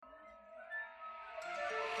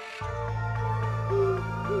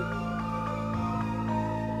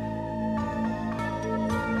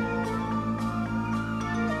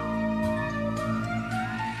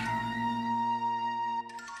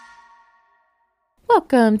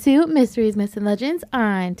Welcome to Mysteries, Myths, and Legends.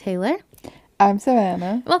 I'm Taylor. I'm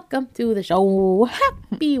Savannah. Welcome to the show.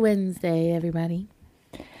 Happy Wednesday, everybody.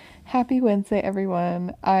 Happy Wednesday,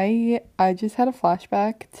 everyone. I just had a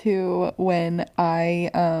flashback to when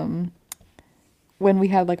when we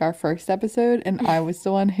had like our first episode and I was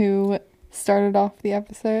the one who started off the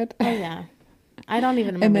episode. Oh yeah. I don't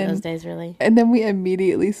even remember those days really. And then we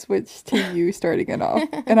immediately switched to you starting it off.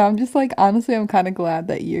 And I'm just like, honestly, I'm kind of glad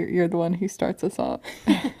that you're the one who starts us off.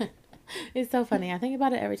 It's so funny. I think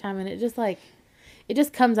about it every time and it just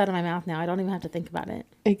comes out of my mouth now. I don't even have to think about it.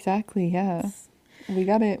 Exactly, yeah. We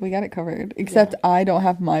got it covered. Except yeah. I don't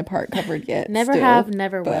have my part covered yet. Never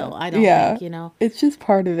will. I don't think, you know. It's just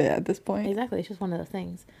part of it at this point. Exactly. It's just one of those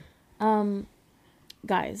things.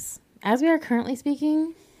 Guys, as we are currently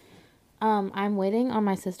speaking, I'm waiting on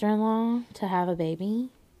my sister-in-law to have a baby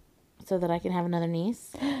so that I can have another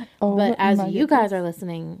niece. Oh, but as you guys are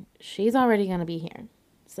listening, she's already going to be here.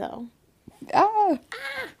 So,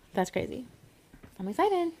 that's crazy. I'm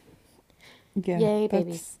excited. Yeah. Yay,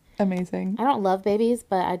 babies. Amazing. I don't love babies,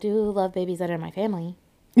 but I do love babies that are in my family.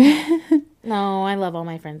 No, I love all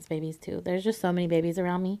my friends' babies too. There's just so many babies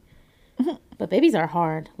around me. But babies are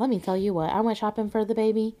hard. Let me tell you what. I went shopping for the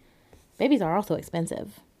baby. Babies are also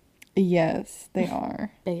expensive. Yes, they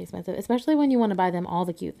are. Big expensive, especially when you want to buy them all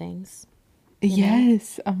the cute things.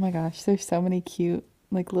 Yes. Know? Oh my gosh, there's so many cute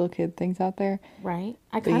like little kid things out there. Right.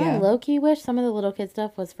 I kind of low-key wish some of the little kid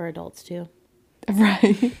stuff was for adults too.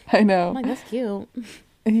 Right. I know. I'm like, that's cute.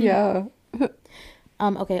 Yeah.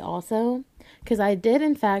 Okay, also, because I did,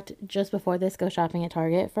 in fact, just before this, go shopping at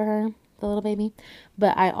Target for her, the little baby.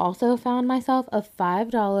 But I also found myself a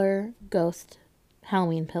 $5 ghost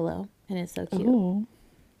Halloween pillow. And it's so cute. Ooh.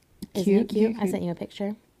 Isn't it cute? I sent you a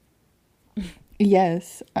picture.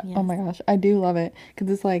 Yes. Oh my gosh. I do love it. Because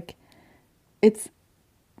it's like, it's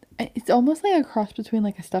almost like a cross between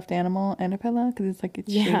like a stuffed animal and a pillow. Because it's like,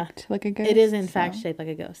 it's shaped like a ghost. It is in fact shaped like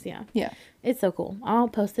a ghost. Yeah. Yeah. It's so cool. I'll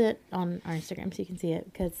post it on our Instagram so you can see it.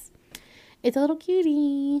 Because it's a little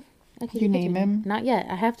cutie. You name him? Not yet.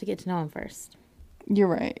 I have to get to know him first. You're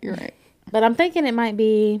right. But I'm thinking it might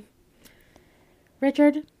be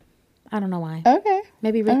Richard. I don't know why. Okay.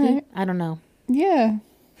 Maybe Ricky. Right. I don't know. Yeah.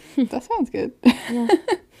 That sounds good. Yeah.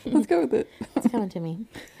 Let's go with it. It's coming to me.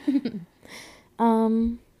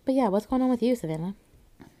 But yeah, what's going on with you, Savannah?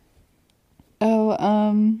 Oh,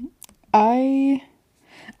 I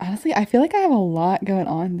feel like I have a lot going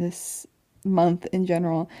on this month in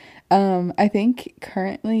general. I think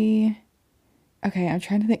currently, okay, I'm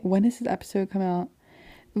trying to think, when does this episode come out?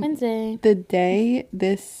 Wednesday. The day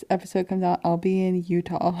this episode comes out, I'll be in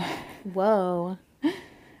Utah. Whoa. Wow.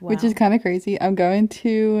 Which is kind of crazy. I'm going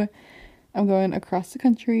across the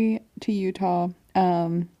country to Utah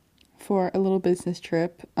for a little business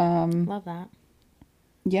trip. Love that.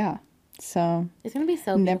 Yeah. So it's going to be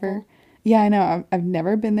so beautiful. Yeah, I know. I've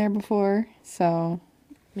never been there before, so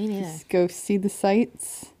me neither. Just go see the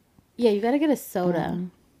sights. Yeah, you got to get a soda.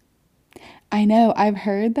 I know. I've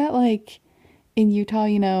heard that like in Utah,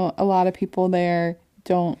 you know, a lot of people there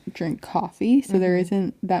don't drink coffee, so there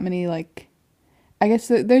isn't that many like, I guess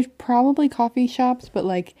there's probably coffee shops, but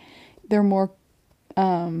like they're more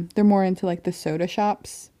into like the soda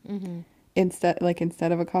shops instead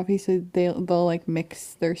of a coffee, so they'll like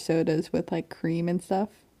mix their sodas with like cream and stuff,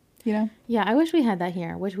 you know. Yeah, I wish we had that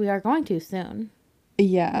here, which we are going to soon.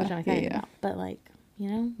 Yeah, which I'm excited about, but like, you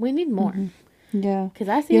know, we need more. Yeah, because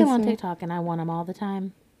I see them on TikTok and I want them all the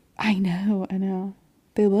time. I know.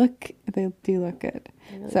 They do look good.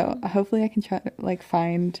 So hopefully I can try to like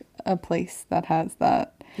find a place that has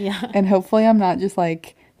that. Yeah. And hopefully I'm not just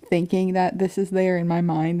like thinking that this is there in my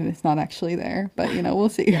mind and it's not actually there. But you know, we'll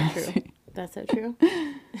see. Yeah, true. That's so true.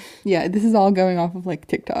 Yeah, this is all going off of like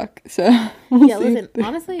TikTok. So listen,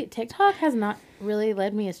 honestly, TikTok has not really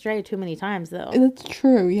led me astray too many times though. That's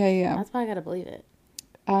true. Yeah. That's why I gotta believe it.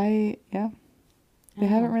 They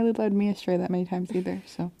haven't really led me astray that many times either.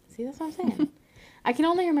 So see, that's what I'm saying. I can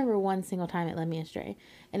only remember one single time it led me astray.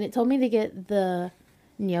 And it told me to get the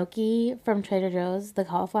gnocchi from Trader Joe's, the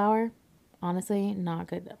cauliflower. Honestly, not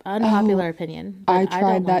good. Unpopular opinion. I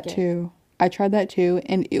tried that too. I tried that too.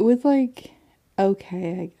 And it was like,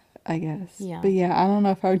 okay, I guess. Yeah. But yeah, I don't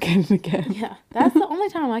know if I would get it again. Yeah. That's the only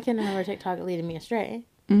time I can remember TikTok leading me astray.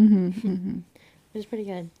 It was pretty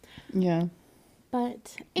good. Yeah.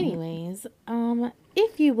 But anyways,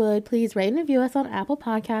 if you would, please rate and review us on Apple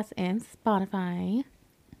Podcasts and Spotify.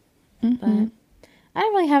 But I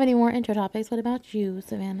don't really have any more intro topics. What about you,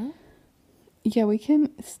 Savannah? Yeah, we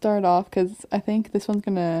can start off because I think this one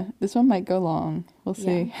might go long. We'll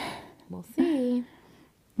see. We'll see.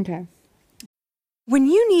 Okay. When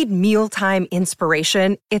you need mealtime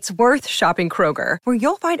inspiration, it's worth shopping Kroger, where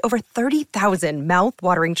you'll find over 30,000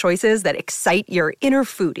 mouth-watering choices that excite your inner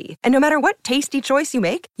foodie. And no matter what tasty choice you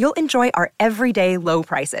make, you'll enjoy our everyday low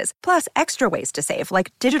prices, plus extra ways to save,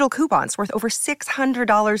 like digital coupons worth over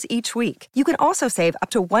 $600 each week. You can also save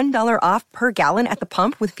up to $1 off per gallon at the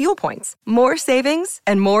pump with fuel points. More savings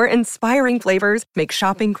and more inspiring flavors make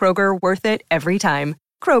shopping Kroger worth it every time.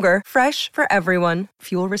 Kroger, fresh for everyone.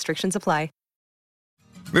 Fuel restrictions apply.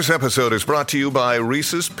 This episode is brought to you by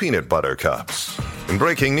Reese's Peanut Butter Cups. In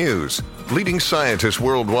breaking news, leading scientists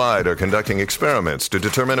worldwide are conducting experiments to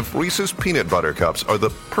determine if Reese's Peanut Butter Cups are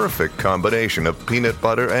the perfect combination of peanut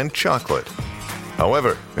butter and chocolate.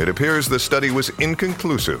 However, it appears the study was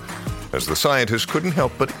inconclusive, as the scientists couldn't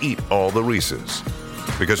help but eat all the Reese's.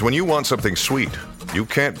 Because when you want something sweet, you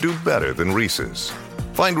can't do better than Reese's.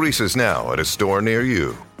 Find Reese's now at a store near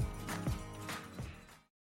you.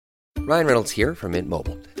 Ryan Reynolds here from Mint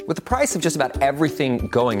Mobile. With the price of just about everything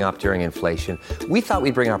going up during inflation, we thought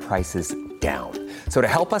we'd bring our prices down. So to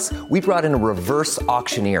help us, we brought in a reverse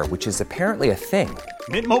auctioneer, which is apparently a thing.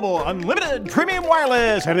 Mint Mobile Unlimited Premium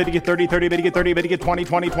Wireless. How to get 30, 30, bit to get 30, bit to get 20,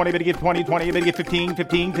 20, 20, bit to get 20, 20, bit to get 15,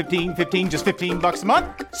 15, 15, 15, just $15 a month?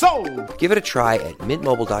 Sold! Give it a try at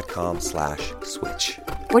mintmobile.com/switch.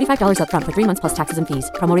 $45 up front for 3 months plus taxes and fees.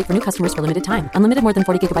 Promo rate for new customers for limited time. Unlimited more than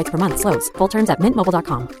 40 gigabytes per month. Slows full terms at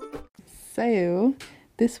mintmobile.com. So,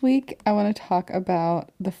 this week I want to talk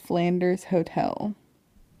about the Flanders Hotel.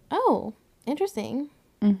 Oh, interesting.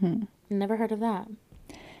 Mm-hmm. Never heard of that.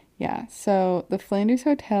 Yeah, so the Flanders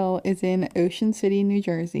Hotel is in Ocean City, New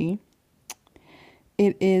Jersey.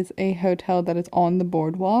 It is a hotel that is on the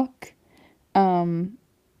boardwalk.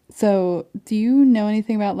 So do you know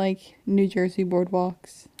anything about, like, New Jersey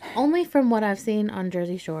boardwalks? Only from what I've seen on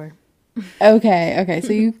Jersey Shore. Okay,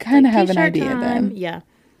 so you kind of like have an idea time. then. Yeah.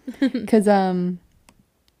 Because,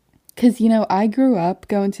 you know, I grew up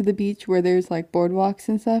going to the beach where there's, like, boardwalks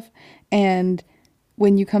and stuff, and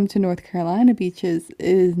when you come to North Carolina beaches, it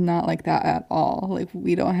is not like that at all. Like,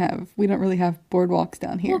 we don't really have boardwalks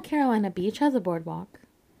down here. Well, Carolina Beach has a boardwalk.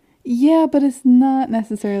 Yeah, but it's not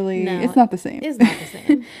necessarily, it's not the same. It's not the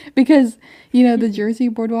same. Because, you know, the Jersey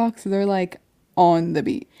boardwalks, they're, like, on the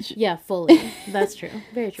beach. Yeah, fully. That's true.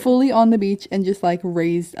 Very true. Fully on the beach and just, like,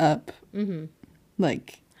 raised up. Mm-hmm.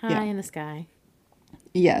 Like, high in the sky.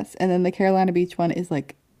 Yes, and then the Carolina Beach one is,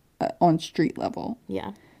 like, on street level.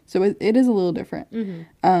 Yeah. So it is a little different.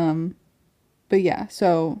 Mm-hmm. But yeah,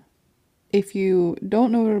 so if you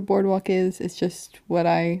don't know what a boardwalk is, it's just what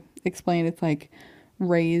I explained. It's like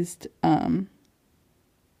raised,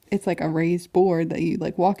 it's like a raised board that you,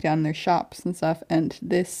 like, walk down, and there's shops and stuff. And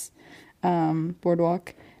this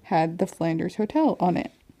boardwalk had the Flanders Hotel on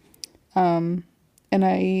it. And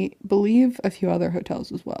I believe a few other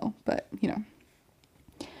hotels as well, but, you know.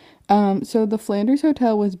 So the Flanders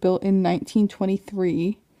Hotel was built in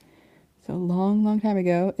 1923. So long time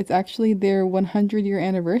ago. It's actually their 100-year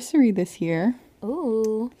anniversary this year.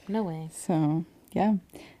 Ooh, no way. So, yeah.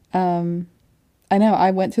 I know,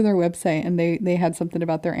 I went to their website and they had something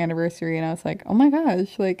about their anniversary, and I was like, oh my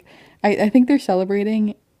gosh, like, I think they're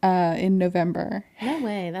celebrating in November. No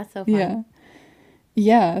way, that's so fun. Yeah.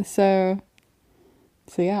 Yeah, so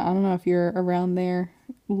yeah, I don't know if you're around there,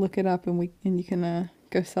 look it up and you can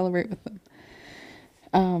go celebrate with them.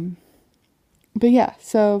 But yeah,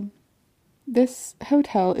 so this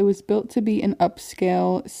hotel, it was built to be an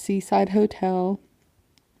upscale seaside hotel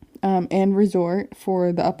and resort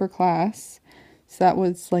for the upper class. So that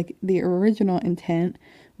was, like, the original intent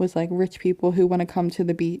was, like, rich people who want to come to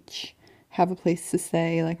the beach, have a place to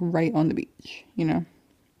stay, like, right on the beach, you know?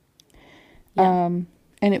 Yeah.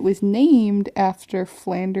 And it was named after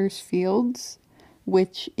Flanders Fields,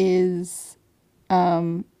 which is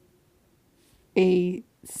a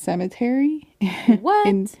cemetery.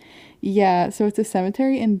 What? Yeah, so it's a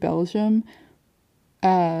cemetery in Belgium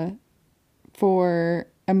for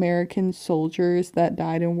American soldiers that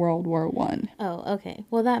died in World War I. Oh, okay.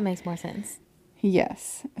 Well, that makes more sense.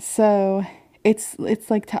 Yes. So it's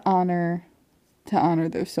like to honor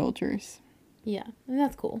those soldiers. Yeah,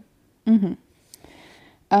 that's cool. Mm-hmm.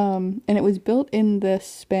 And it was built in the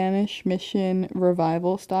Spanish Mission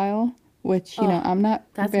Revival style, which, you know, I'm not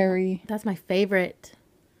That's my favorite.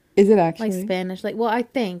 Is it actually? Like Spanish, like, well, I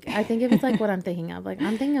think if it's like what I'm thinking of, like,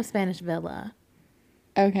 I'm thinking of Spanish Villa.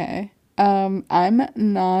 Okay. I'm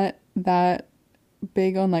not that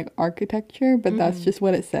big on, like, architecture, but that's just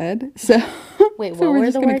what it said. So wait, so what were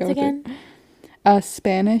just the gonna words go with again?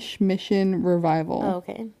 Spanish Mission Revival. Oh,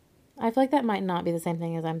 okay. I feel like that might not be the same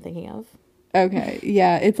thing as I'm thinking of. Okay.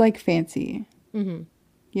 Yeah, it's, like, fancy. Mm-hmm.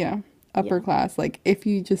 Yeah. upper class. Like, if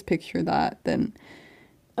you just picture that, then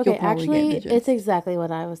Okay, you'll probably get actually, the gist. it's exactly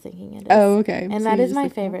what I was thinking it is. Oh, okay. And So that you is just my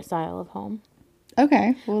look- favorite style of home.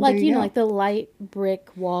 Okay, well, Like, there you know, go. like the light brick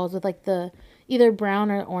walls with like the either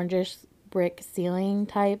brown or orangish brick ceiling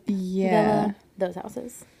type villa. Those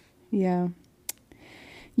houses. Yeah.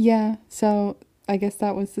 Yeah, so I guess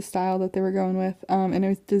that was the style that they were going with. And it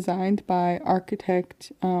was designed by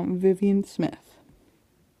architect Vivian Smith.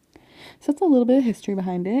 So that's a little bit of history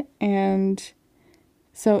behind it. And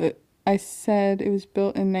so I said it was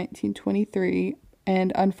built in 1923.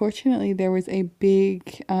 And unfortunately, there was a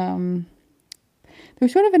big, there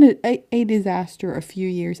was sort of a disaster a few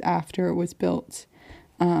years after it was built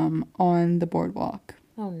on the boardwalk.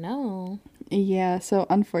 Oh, no. Yeah, so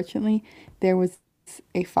unfortunately, there was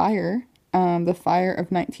a fire, the fire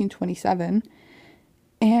of 1927,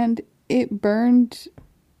 and it burned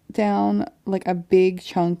down like a big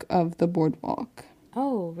chunk of the boardwalk.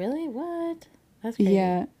 Oh, really? What? That's crazy.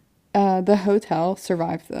 Yeah, the hotel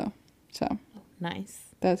survived though, so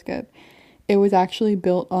Nice. that's good. It was actually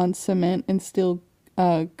built on cement and steel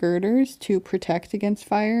girders to protect against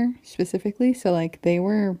fire specifically, so like they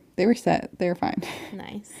were set, they were fine.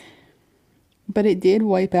 Nice. But it did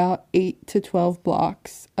wipe out 8 to 12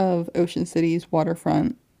 blocks of Ocean City's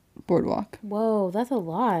waterfront boardwalk. Whoa, that's a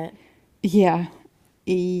lot. Yeah.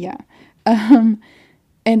 Yeah.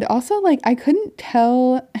 And also, like, I couldn't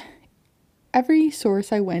tell every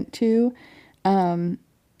source I went to,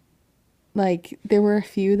 like, there were a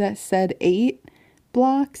few that said 8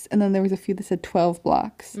 blocks, and then there was a few that said 12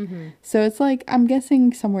 blocks. Mm-hmm. So it's like, I'm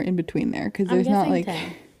guessing somewhere in between there, because there's not, like...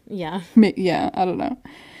 10. Yeah. Yeah, I don't know.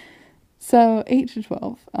 So 8 to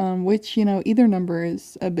 12, which, you know, either number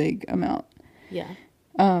is a big amount. Yeah.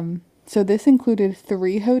 So this included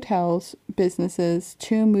 3 hotels, businesses,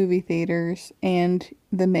 2 movie theaters, and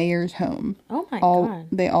the mayor's home. Oh my God.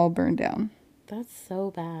 They all burned down. That's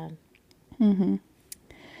so bad. Mm-hmm.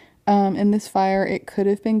 In this fire, it could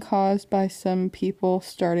have been caused by some people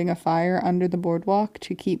starting a fire under the boardwalk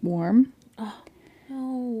to keep warm. Oh,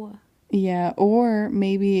 no. Yeah, or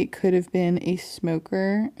maybe it could have been a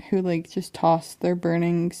smoker who, like, just tossed their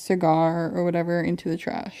burning cigar or whatever into the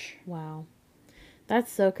trash. Wow.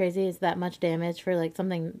 That's so crazy. It's that much damage for, like,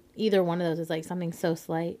 something... Either one of those is, like, something so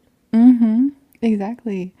slight. Mm-hmm.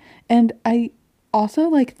 Exactly. And I also,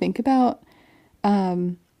 like, think about,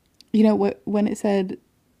 you know, when it said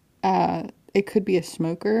it could be a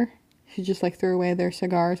smoker who just, like, threw away their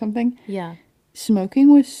cigar or something. Yeah.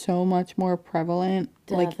 Smoking was so much more prevalent,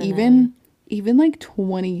 Definitely. like, even like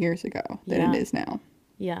 20 years ago than Yeah. it is now.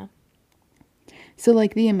 Yeah. So,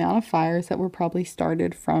 like, the amount of fires that were probably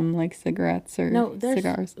started from, like, cigarettes or No, there's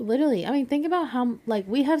cigars. literally... I mean, think about how, like,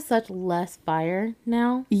 we have such less fire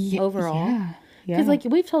now overall. Yeah. Because, like,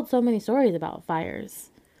 we've told so many stories about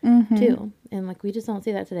fires, too. And, like, we just don't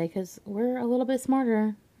see that today because we're a little bit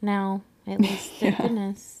smarter now, at least. Thank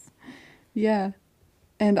goodness. Yeah.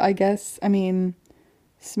 And I guess, I mean,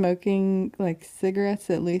 smoking, like,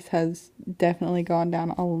 cigarettes at least has definitely gone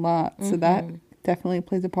down a lot. So that definitely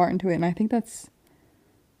plays a part into it. And I think that's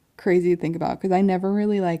crazy to think about because I never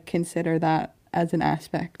really, like, consider that as an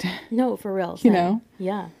aspect. No, for real. You same. know?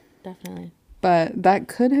 Yeah, definitely. But that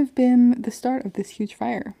could have been the start of this huge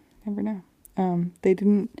fire. Never know. They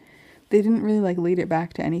didn't really, like, lead it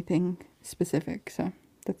back to anything specific. So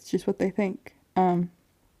that's just what they think.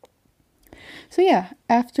 So yeah,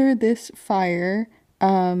 after this fire,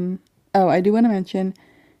 I do want to mention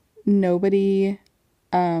there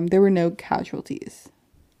were no casualties.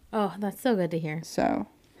 Oh, that's so good to hear. So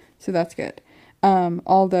that's good.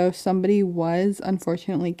 Although somebody was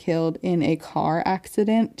unfortunately killed in a car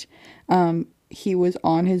accident. He was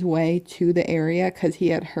on his way to the area because he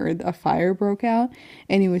had heard a fire broke out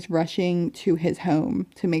and he was rushing to his home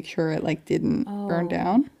to make sure it, like, didn't burn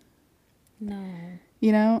down. No.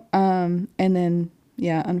 You know, and then,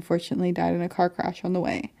 yeah, unfortunately died in a car crash on the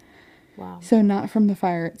way. Wow. So not from the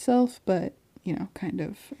fire itself, but, you know, kind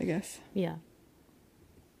of, I guess. Yeah.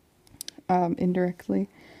 Indirectly.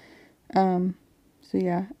 So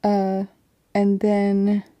yeah. And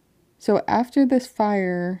then, so after this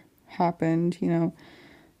fire happened, you know,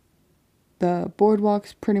 the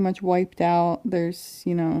boardwalk's pretty much wiped out. There's,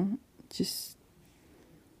 you know, just,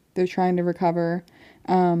 they're trying to recover.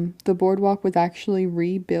 The boardwalk was actually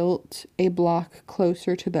rebuilt a block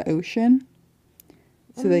closer to the ocean.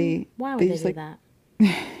 So why would they just, do like,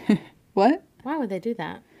 that? What? Why would they do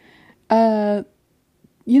that?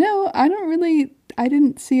 You know, I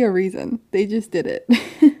didn't see a reason. They just did it.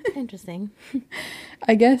 Interesting.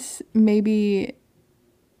 I guess maybe,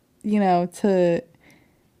 you know,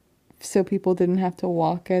 so people didn't have to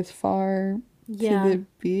walk as far Yeah. to the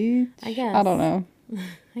beach. I guess. I don't know.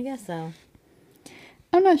 I guess so.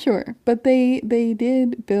 I'm not sure, but they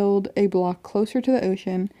did build a block closer to the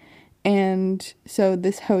ocean, and so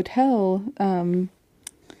this hotel,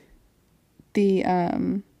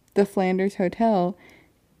 the Flanders Hotel,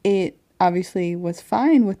 it obviously was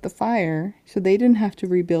fine with the fire, so they didn't have to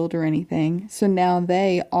rebuild or anything. So now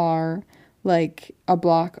they are like a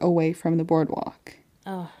block away from the boardwalk.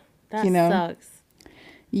 Oh, that You know? sucks.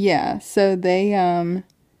 Yeah, so they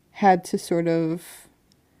had to sort of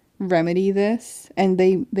remedy this, and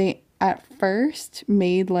they at first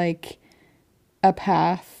made like a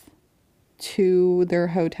path to their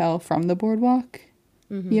hotel from the boardwalk.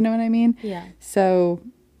 You know what I mean? Yeah. So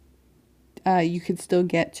you could still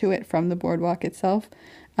get to it from the boardwalk itself.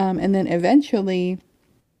 And then eventually,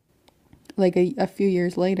 like a few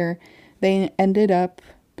years later, they ended up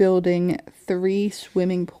building 3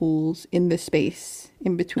 swimming pools in the space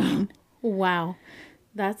in between. Wow.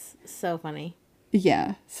 That's so funny.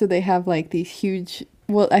 Yeah, so they have like these huge,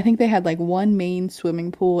 well, I think they had like one main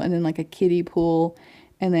swimming pool and then like a kiddie pool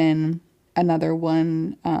and then another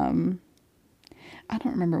one. I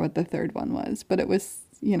don't remember what the third one was, but it was,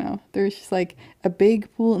 there's just like a big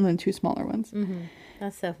pool and then 2 smaller ones. Mm-hmm.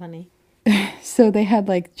 That's so funny. So they had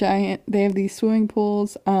like they have these swimming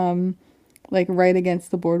pools, like right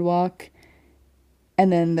against the boardwalk,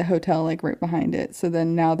 and then the hotel like right behind it. So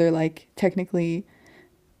then now they're like technically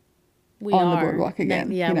We on are the boardwalk again.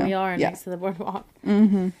 we are Yeah. next to the boardwalk.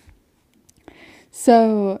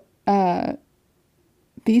 So,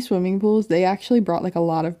 these swimming pools, they actually brought like a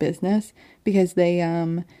lot of business because they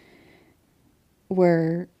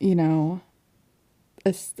were,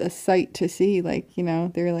 a sight to see. Like,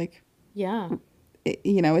 they're like, Yeah.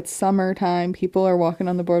 it's summertime. People are walking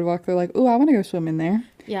on the boardwalk. They're like, "Oh, I want to go swim in there."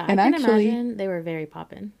 Yeah. And I can actually, imagine they were very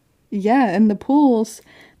poppin'. yeah, and the pools,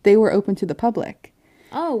 they were open to the public.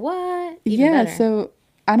 Oh, what? Even Yeah, better. so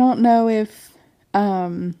I don't know if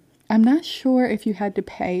I'm not sure if you had to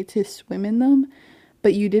pay to swim in them,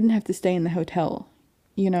 but you didn't have to stay in the hotel,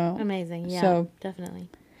 Amazing. Yeah. So Definitely.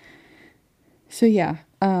 yeah,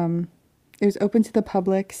 it was open to the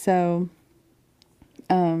public, so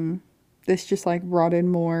this just like brought in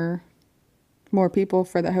more people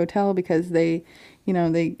for the hotel because they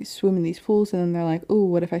swim in these pools and then they're like, "Ooh,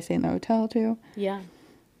 what if I stay in the hotel too?" Yeah.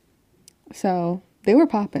 So they were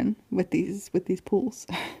popping with these pools.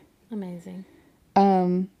 Amazing.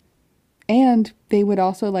 And they would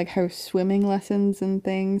also like host swimming lessons and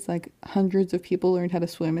things. Like hundreds of people learned how to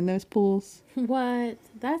swim in those pools. What?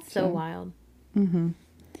 That's so wild.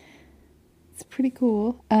 It's pretty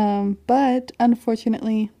cool. But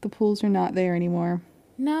unfortunately, the pools are not there anymore.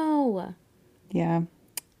 No. Yeah.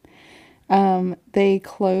 They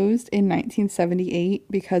closed in 1978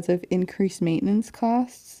 because of increased maintenance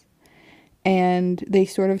costs. And they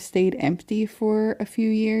sort of stayed empty for a few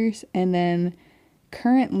years. And then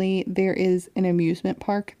currently there is an amusement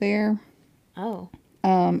park there. Oh.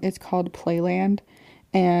 It's called Playland.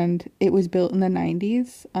 And it was built in the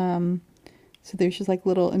 90s. So there's just like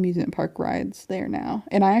little amusement park rides there now.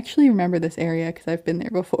 And I actually remember this area because I've been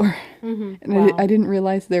there before. And Wow. I didn't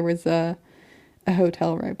realize there was a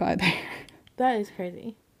hotel right by there. That is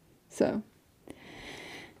crazy. So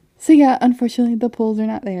yeah, unfortunately the pools are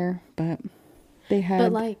not there, but they had.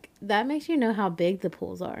 But like that makes you know how big the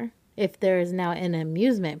pools are. If there is now an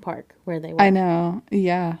amusement park where they were. I know.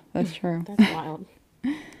 Yeah, that's true. That's wild.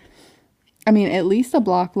 I mean, at least a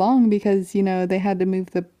block long because, they had to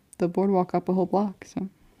move the boardwalk up a whole block, so.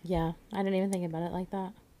 Yeah. I didn't even think about it like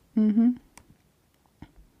that.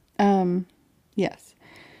 Yes.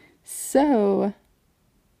 So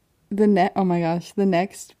the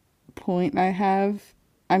next point I have,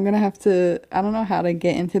 I'm going to have to, I don't know how to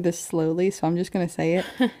get into this slowly, so I'm just going to say it.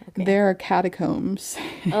 Okay. There are catacombs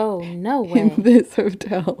Oh, no way. in this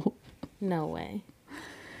hotel. No way.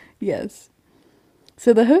 Yes.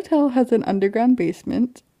 So the hotel has an underground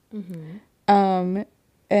basement.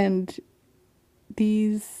 And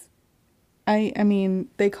these, I mean,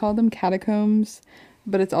 they call them catacombs,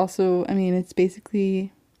 but it's also, I mean, it's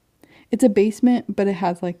basically, it's a basement, but it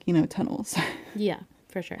has like, tunnels. Yeah,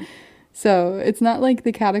 for sure. So it's not like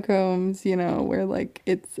the catacombs, where like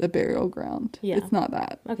it's a burial ground. Yeah. It's not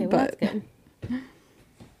that. Okay, well, that's good.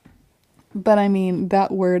 But I mean,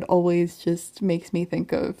 that word always just makes me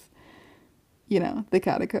think of, the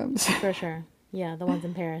catacombs. For sure. Yeah, the ones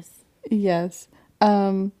in Paris. Yes.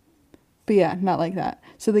 But yeah, not like that.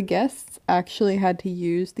 So the guests actually had to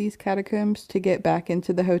use these catacombs to get back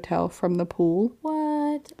into the hotel from the pool.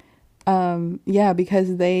 What? Yeah,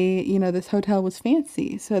 because they, this hotel was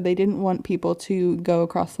fancy, so they didn't want people to go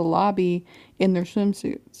across the lobby in their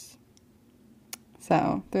swimsuits.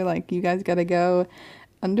 So they're like, you guys got to go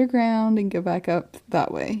underground and go back up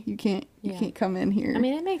that way. You can't come in here. I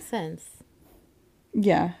mean, it makes sense.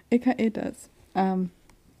 Yeah, it does. In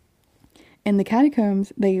the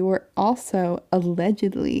catacombs, they were also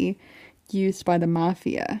allegedly used by the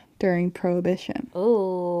mafia during Prohibition.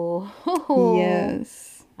 Oh.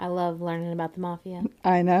 Yes. I love learning about the mafia.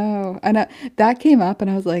 I know. That came up and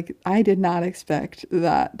I was like, I did not expect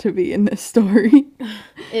that to be in this story.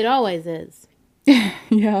 It always is.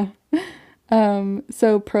 Yeah.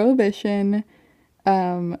 So Prohibition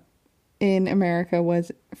in America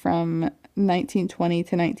was from 1920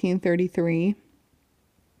 to 1933.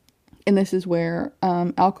 And this is where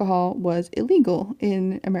alcohol was illegal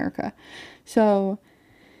in America. So,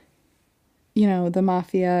 you know, the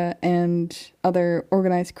mafia and other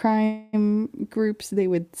organized crime groups, they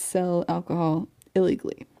would sell alcohol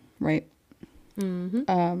illegally, right?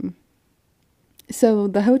 Mm-hmm. So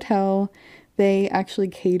the hotel, they actually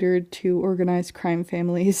catered to organized crime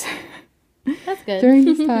families That's good. during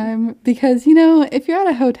this time. Because, you know, if you're at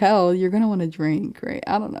a hotel, you're going to want to drink, right?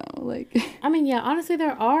 I don't know. Like, I mean, yeah, honestly,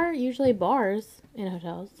 there are usually bars in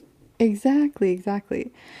hotels. exactly.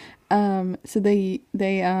 So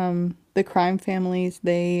the crime families,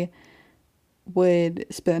 they would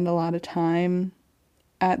spend a lot of time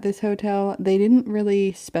at this hotel. They didn't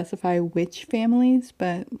really specify which families,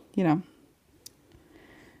 but, you know,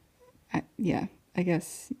 I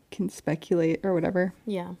guess you can speculate or whatever.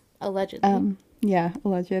 Yeah, allegedly. Yeah,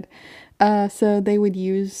 alleged. So they would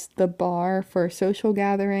use the bar for social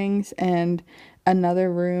gatherings and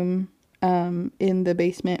another room in the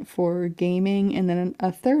basement for gaming, and then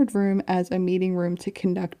a third room as a meeting room to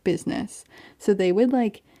conduct business. So they would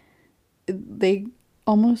they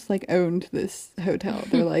almost like owned this hotel.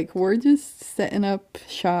 They're like, we're just setting up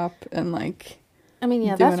shop and like, I mean,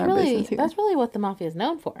 yeah, doing our business here. that's really what the mafia is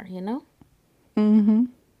known for, you know? Mm-hmm.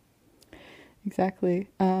 Exactly.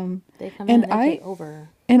 They come in and they take over.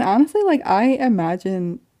 And honestly, like, I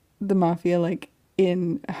imagine the mafia like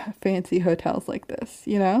in fancy hotels like this,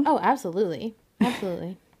 you know? Oh, absolutely.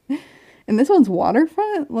 Absolutely. And this one's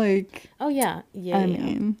waterfront, like, Oh, yeah. Yeah, I yeah.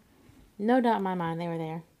 mean, No doubt in my mind they were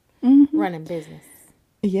there running business.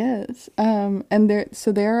 yes. And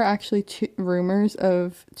there are actually rumors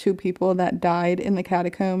of 2 people that died in the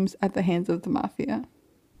catacombs at the hands of the mafia.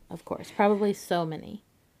 Of course. Probably so many.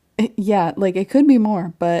 Yeah, like it could be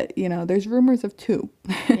more, but you know, there's rumors of 2.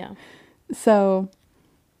 Yeah. So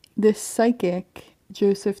this psychic,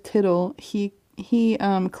 Joseph Tittle, he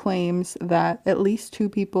claims that at least 2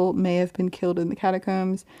 people may have been killed in the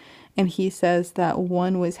catacombs, and he says that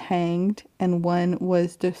one was hanged and one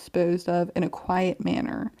was disposed of in a quiet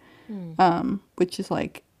manner, which is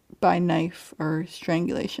like by knife or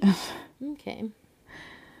strangulation. Okay.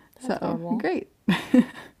 That's So horrible. great.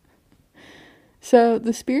 So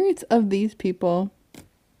the spirits of these people,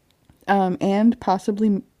 and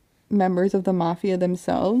possibly members of the mafia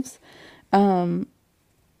themselves,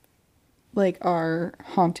 like are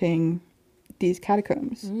haunting these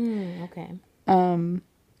catacombs. Okay.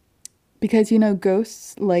 Because, you know,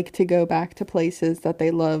 ghosts like to go back to places that they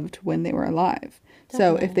loved when they were alive.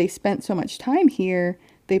 So if they spent so much time here,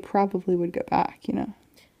 they probably would go back, you know.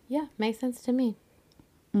 Yeah, makes sense to me.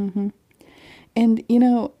 And, you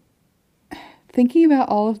know, thinking about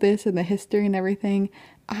all of this and the history and everything,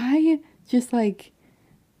 I feel like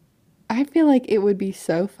it would be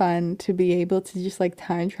so fun to be able to just like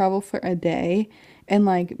time travel for a day and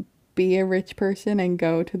like be a rich person and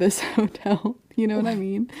go to this hotel. You know what I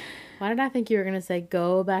mean? Why did I think you were going to say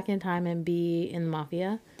go back in time and be in the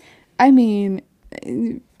mafia? I mean,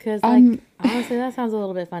 Because, like, honestly, that sounds a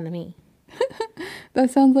little bit fun to me. that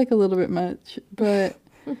sounds like a little bit much, but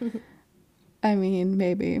I mean,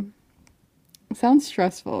 maybe. It sounds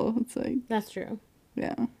stressful. It's like, That's true.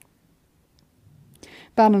 yeah.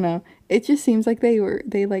 But I don't know. It just seems like they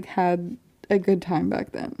like had a good time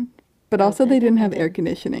back then. But also they didn't have air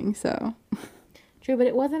conditioning, so. True, but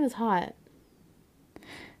it wasn't as hot.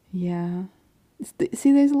 Yeah.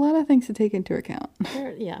 See, there's a lot of things to take into account.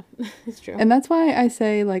 Yeah, it's true. And that's why I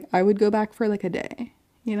say, like, I would go back for, like, a day,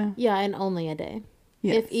 you know? Yeah, and only a day.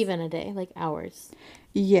 Yes. If even a day, like hours.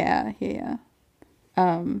 Yeah.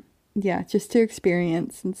 Yeah, just to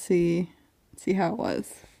experience and see how it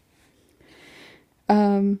was.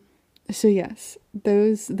 So yes,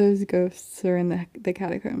 those ghosts are in the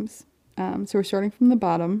catacombs. So we're starting from the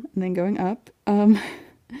bottom and then going up.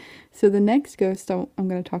 So the next ghost I'm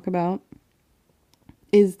going to talk about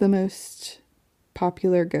is the most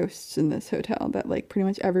popular ghosts in this hotel that like pretty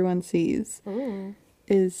much everyone sees. Ooh.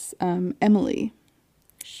 Is Emily.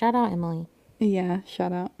 Shout out, Emily. Yeah,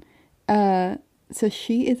 shout out. So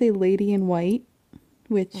she is a lady in white.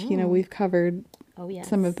 which, we've covered Oh, yes.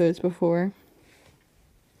 some of those before.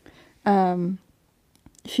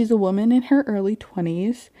 She's a woman in her early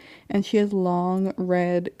 20s, and she has long,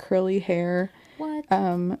 red, curly hair. What?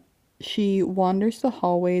 She wanders the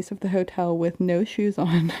hallways of the hotel with no shoes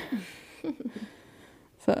on.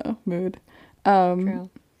 So, mood. True.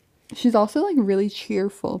 She's also, like, really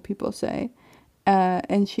cheerful, people say.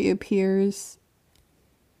 And she appears,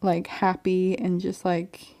 like, happy and just,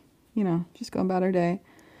 like, just going about her day.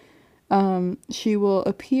 She will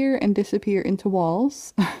appear and disappear into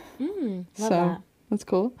walls. Love So, that. that's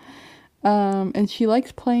cool. And she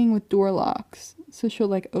likes playing with door locks. So she'll,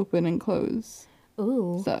 like, open and close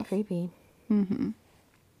Ooh, stuff. creepy.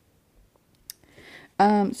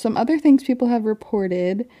 Some other things people have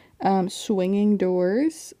reported, swinging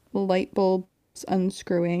doors, light bulbs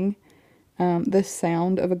unscrewing, the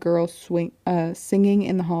sound of a girl singing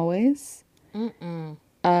in the hallways,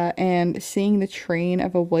 and seeing the train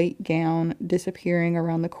of a white gown disappearing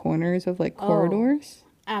around the corners of, like, corridors.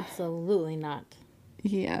 Absolutely not.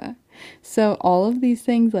 Yeah. So all of these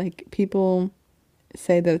things, like, people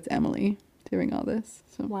say that it's Emily doing all this.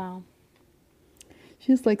 So Wow. she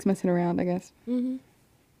just likes messing around, I guess.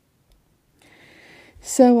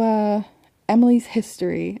 So, Emily's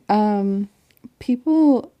history.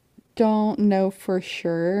 People don't know for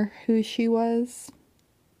sure who she was,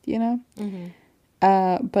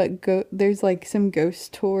 but there's, like, some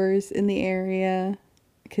ghost tours in the area.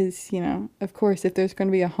 Because, of course, if there's going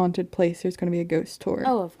to be a haunted place, there's going to be a ghost tour.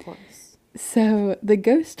 Oh, of course. So, the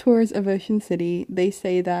ghost tours of Ocean City, they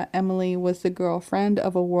say that Emily was the girlfriend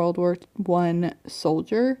of a World War I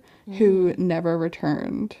soldier who never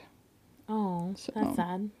returned. Oh, that's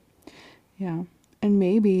sad. Yeah. And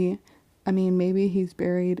maybe he's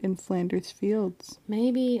buried in Flanders fields.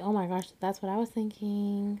 Maybe. Oh my gosh, that's what I was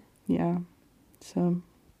thinking. Yeah. So,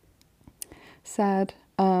 sad.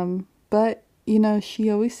 But, she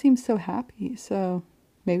always seems so happy, so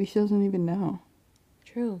maybe she doesn't even know.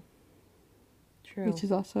 True. Which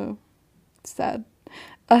is also sad.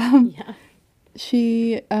 Yeah.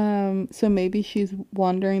 So maybe she's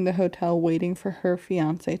wandering the hotel waiting for her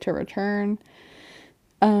fiance to return.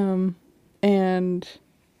 And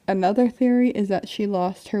another theory is that she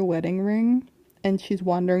lost her wedding ring and she's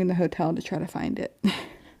wandering the hotel to try to find it.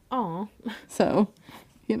 Aw. So,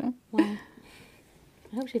 Well, I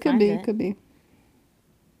hope she finds it. Could be.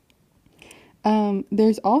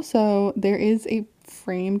 There is a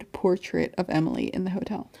framed portrait of Emily in the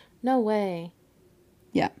hotel. No way.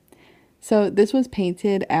 Yeah. So this was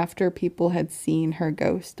painted after people had seen her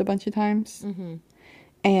ghost a bunch of times.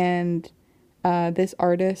 And this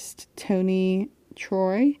artist, Tony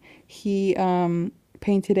Troy, he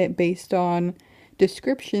painted it based on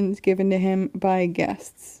descriptions given to him by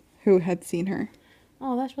guests who had seen her.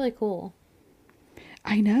 Oh, that's really cool.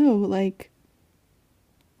 I know, like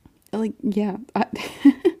yeah.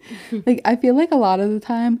 I feel like a lot of the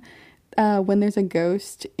time when there's a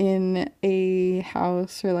ghost in a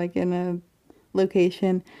house or, like, in a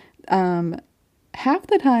location, half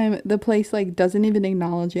the time the place, like, doesn't even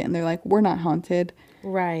acknowledge it and they're like, we're not haunted.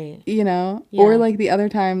 Right. Yeah. Or, like, the other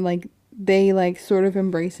time, like, they, like, sort of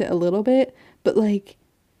embrace it a little bit, but, like,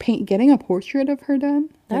 getting a portrait of her done,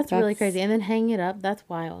 that's really crazy. And then hang it up, that's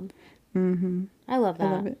wild. I love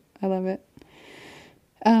that. I love it.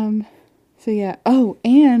 So yeah. Oh,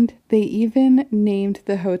 and they even named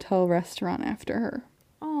the hotel restaurant after her.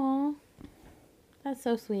 Aw. That's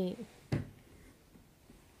so sweet.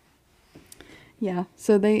 Yeah.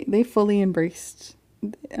 So they fully embraced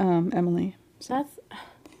Emily. So.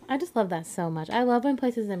 I just love that so much. I love when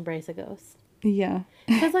places embrace a ghost. Yeah.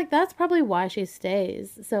 Because, like, that's probably why she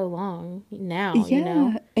stays so long now,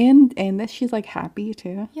 Yeah. And that she's, like, happy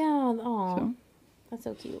too. Yeah. Aw. So. That's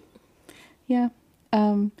so cute. Yeah.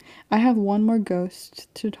 I have one more ghost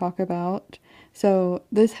to talk about. So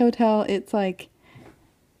this hotel, it's like,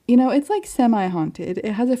 it's like semi-haunted.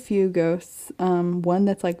 It has a few ghosts. One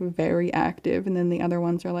that's, like, very active, and then the other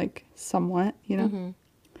ones are, like, somewhat,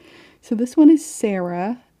 So this one is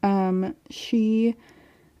Sarah. She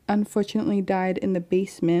unfortunately died in the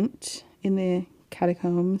basement in the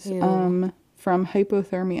catacombs from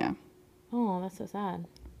hypothermia. Oh, that's so sad.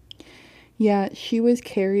 Yeah, she was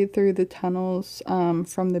carried through the tunnels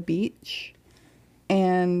from the beach,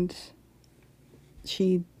 and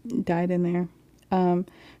she died in there.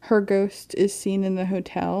 Her ghost is seen in the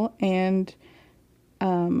hotel, and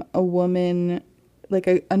a woman,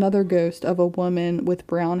 like another ghost of a woman with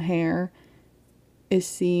brown hair is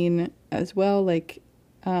seen as well, like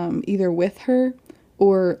either with her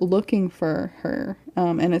or looking for her,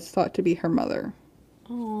 and it's thought to be her mother.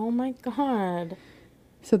 Oh my god.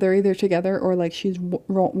 So they're either together or like she's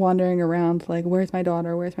wandering around like, where's my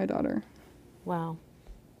daughter? Where's my daughter? Wow.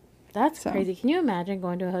 That's crazy. Can you imagine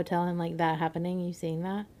going to a hotel and like that happening? You seeing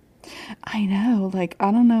that? I know. Like,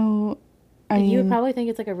 I don't know. You would probably think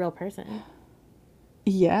it's like a real person.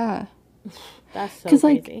 Yeah. That's so crazy.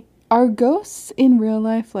 Like, are ghosts in real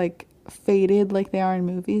life like faded like they are in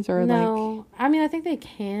movies, or no? I mean, I think they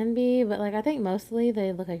can be, but like I think mostly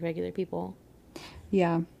they look like regular people.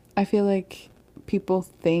 Yeah, I feel like people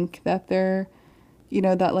think that they're, you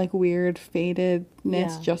know, that like weird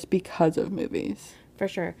fadedness just because of movies. For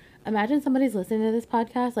sure. Imagine somebody's listening to this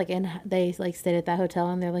podcast, like, and they like stayed at that hotel,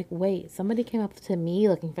 and they're like, "Wait, somebody came up to me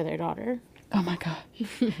looking for their daughter." Oh my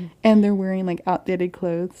gosh! And they're wearing like outdated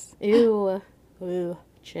clothes. Ew, ooh,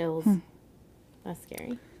 chills. That's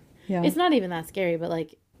scary. Yeah, it's not even that scary, but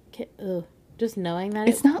like, just knowing that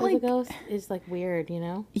it's not like a ghost is like weird, you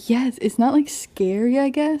know? Yes, it's not like scary, I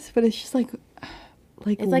guess, but it's just like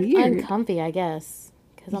it's weird. Like uncomfy, I guess,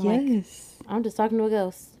 because I'm like, I'm just talking to a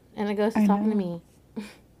ghost, and a ghost is talking to me.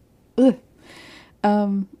 Ugh.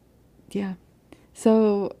 Yeah.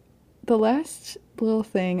 So the last little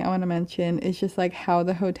thing I want to mention is just like how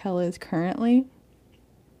the hotel is currently.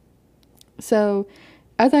 So,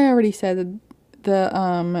 as I already said,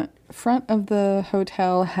 the front of the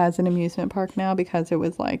hotel has an amusement park now because it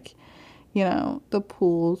was like, you know, the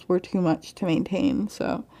pools were too much to maintain.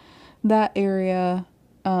 So that area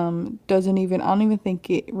doesn't even, I don't even think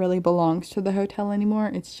it really belongs to the hotel anymore.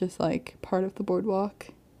 It's just like part of the boardwalk.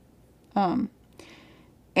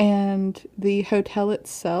 And the hotel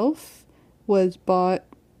itself was bought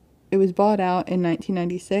out in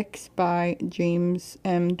 1996 by James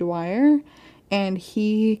M. Dwyer, and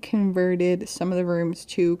he converted some of the rooms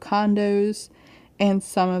to condos, and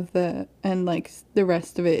like the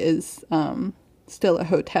rest of it is still a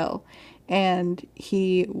hotel, and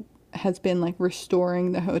he has been like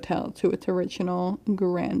restoring the hotel to its original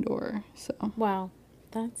grandeur. So wow,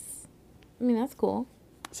 that's cool.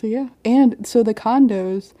 So yeah, and so the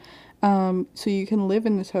condos, so you can live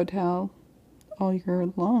in this hotel all year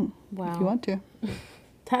long if you want to.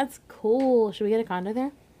 That's cool. Should we get a condo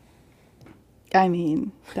there? I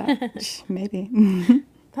mean, that maybe.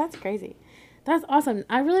 That's crazy. That's awesome.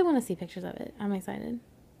 I really want to see pictures of it. I'm excited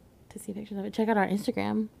to see pictures of it. Check out our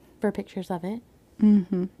Instagram for pictures of it.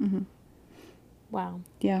 Wow.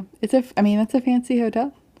 Yeah, it's a fancy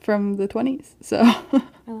hotel from the 20s. So I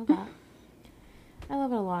love that. I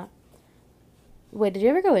love it a lot. Wait, did you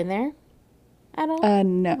ever go in there at all?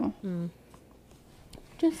 No.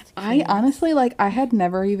 Just I honestly, like, I had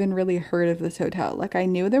never even really heard of this hotel. Like, I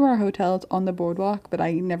knew there were hotels on the boardwalk, but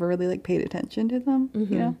I never really, like, paid attention to them,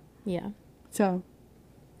 you know? Yeah. So.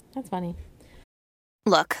 That's funny.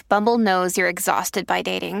 Look, Bumble knows you're exhausted by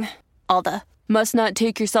dating. All the, must not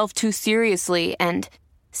take yourself too seriously, and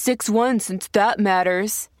 6'1" since that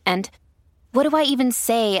matters, and what do I even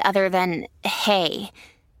say other than, hey?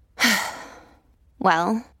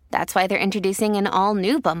 Well, that's why they're introducing an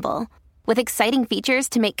all-new Bumble, with exciting features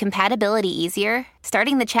to make compatibility easier,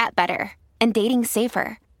 starting the chat better, and dating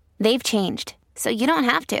safer. They've changed, so you don't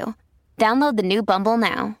have to. Download the new Bumble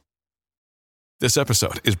now. This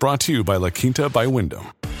episode is brought to you by La Quinta by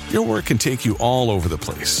Wyndham. Your work can take you all over the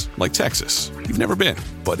place, like Texas. You've never been,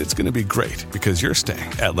 but it's going to be great because you're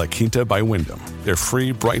staying at La Quinta by Wyndham. Their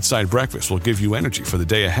free Bright Side breakfast will give you energy for the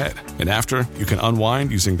day ahead. And after, you can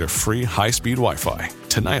unwind using their free high-speed Wi-Fi.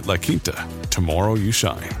 Tonight, La Quinta. Tomorrow, you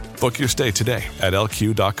shine. Book your stay today at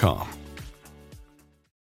lq.com.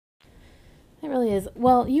 It really is.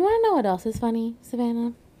 Well, you want to know what else is funny,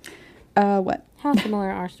 Savannah? What? How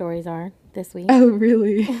similar our stories are this week. Oh,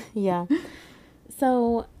 really? Yeah.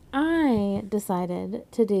 So I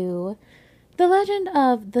decided to do The Legend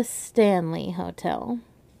of the Stanley Hotel.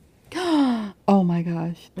 Oh my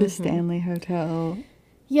gosh. The Stanley Hotel.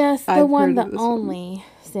 Yes, the only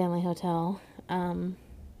Stanley Hotel.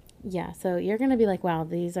 Yeah, so you're going to be like, wow,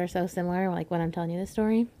 these are so similar. Like when I'm telling you this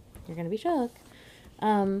story, you're going to be shook.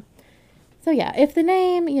 So yeah, if the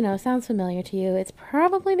name, sounds familiar to you, it's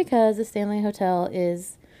probably because the Stanley Hotel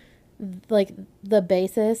is like the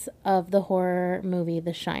basis of the horror movie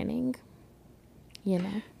The Shining.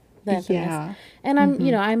 Yeah. And I'm,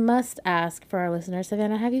 I must ask for our listeners,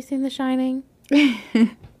 Savannah, have you seen The Shining?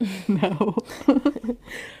 No.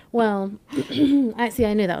 Well, I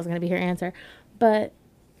knew that was going to be her answer, but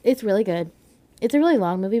it's really good. It's a really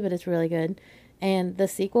long movie, but it's really good. And the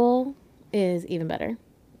sequel is even better.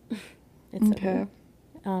 It's okay.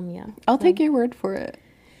 So good. Yeah. I'll take your word for it.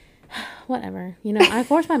 Whatever. I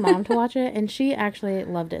forced my mom to watch it, and she actually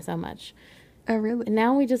loved it so much. Oh, really? And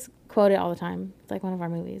now we just quote it all the time. It's like one of our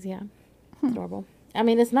movies. Yeah. It's adorable. I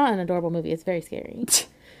mean, it's not an adorable movie. It's very scary.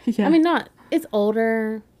 Yeah. I mean, it's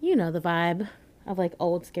older. You know the vibe of like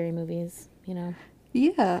old scary movies, you know.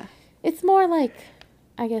 Yeah. It's more like,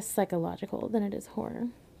 I guess, psychological than it is horror,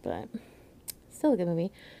 but still a good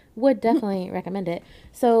movie. Would definitely recommend it.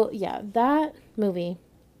 So, yeah, that movie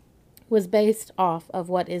was based off of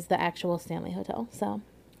what is the actual Stanley Hotel. So,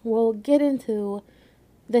 we'll get into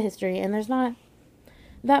the history, and there's not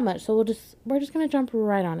that much, so we're just going to jump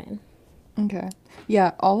right on in. Okay.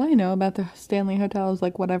 Yeah, all I know about the Stanley Hotel is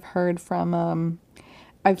like what I've heard from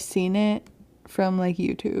I've seen it from like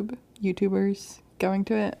YouTubers going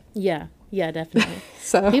to it. Yeah, definitely.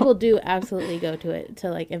 So people do absolutely go to it to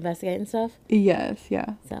like investigate and stuff. Yes,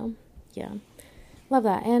 yeah. So, yeah. Love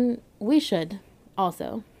that. And we should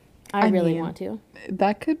also. I really want to.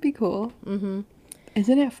 That could be cool. Mm-hmm.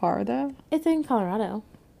 Isn't it far though? It's in Colorado.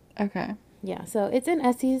 Okay. Yeah, so it's in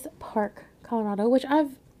Estes Park, Colorado, which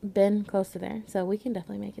I've been close to there, so we can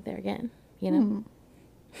definitely make it there again, you know?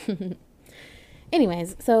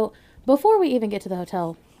 Anyways, so before we even get to the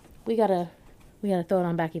hotel, we gotta throw it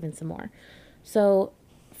on back even some more. So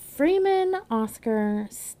Freeman Oscar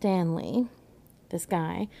Stanley, this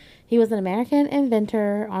guy, he was an American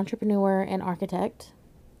inventor, entrepreneur, and architect.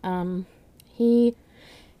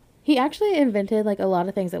 He actually invented like a lot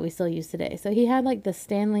of things that we still use today. So he had like the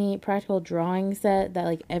Stanley practical drawing set that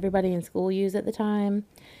like everybody in school used at the time.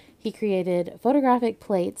 He created photographic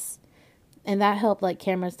plates, and that helped like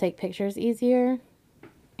cameras take pictures easier.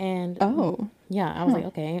 And yeah, I was like,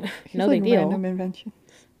 okay, no big deal. Random invention.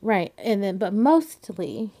 Right. And then, but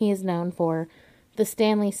mostly he is known for the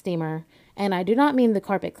Stanley steamer. And I do not mean the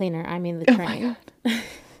carpet cleaner. I mean the train.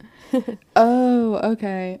 Oh,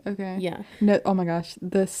 okay. Yeah. No, oh my gosh,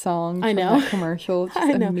 the song from that commercial just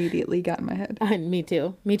immediately got in my head. Me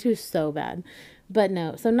too so bad. But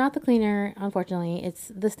no, so not the cleaner, unfortunately. It's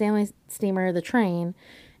the Stanley steamer, the train,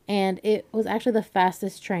 and it was actually the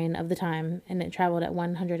fastest train of the time, and it traveled at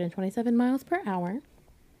 127 miles per hour.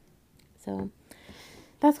 So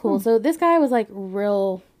that's cool. So this guy was like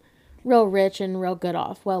real rich and real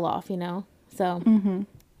well off, you know. So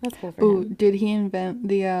that's cool for him. Did he invent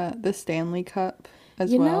the Stanley Cup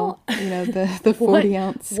as well? You know, the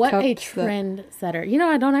 40-ounce What cups a trend setter. You know,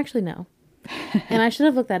 I don't actually know. And I should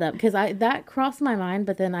have looked that up because that crossed my mind,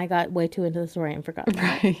 but then I got way too into the story and forgot.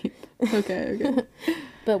 Right. Okay.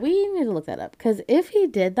 But we need to look that up because if he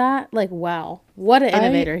did that, like, wow, what an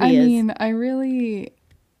innovator he is. I mean,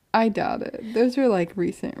 I doubt it. Those are like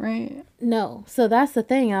recent, right? No. So that's the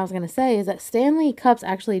thing I was going to say is that Stanley cups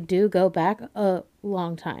actually do go back a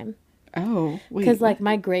long time. Oh, wait. Because like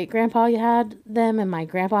my great grandpa had them and my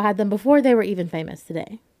grandpa had them before they were even famous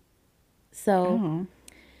today. So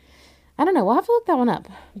I don't know. We'll have to look that one up.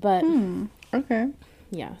 But okay.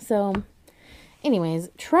 Yeah. So anyways,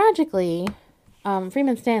 tragically,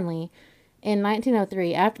 Freeman Stanley in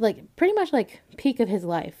 1903, after like pretty much like peak of his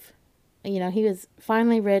life, you know, he was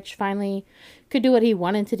finally rich, finally could do what he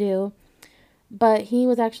wanted to do. But he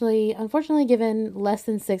was actually, unfortunately, given less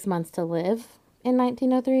than 6 months to live in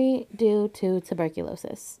 1903 due to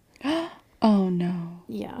tuberculosis. Oh, no.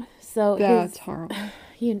 Yeah. So that's horrible.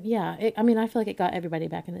 I mean, I feel like it got everybody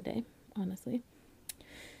back in the day, honestly.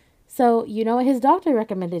 So, you know what his doctor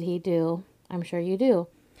recommended he do? I'm sure you do.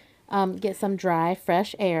 Get some dry,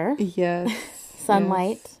 fresh air. Yes.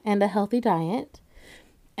 Sunlight and a healthy diet.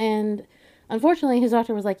 And unfortunately, his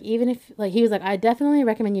doctor was like, even if, like, he was like, I definitely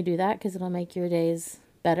recommend you do that because it'll make your days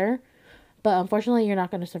better. But unfortunately, you're not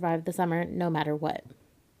going to survive the summer no matter what.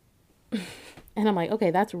 And I'm like, okay,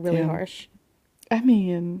 that's really harsh. I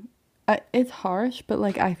mean, it's harsh, but,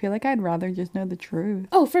 like, I feel like I'd rather just know the truth.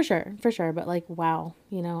 Oh, for sure. But, like, wow.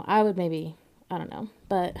 You know, I would maybe, I don't know.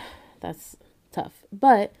 But that's tough.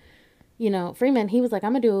 But, you know, Freeman, he was like,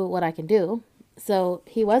 I'm going to do what I can do. So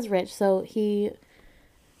he was rich. So he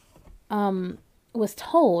was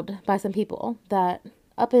told by some people that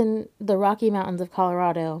up in the Rocky Mountains of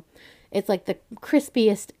Colorado, it's like the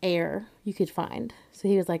crispiest air you could find. So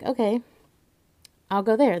he was like, okay, I'll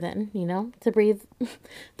go there then, you know, to breathe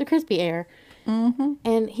the crispy air. Mm-hmm.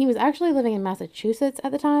 And he was actually living in Massachusetts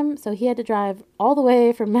at the time. So he had to drive all the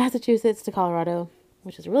way from Massachusetts to Colorado,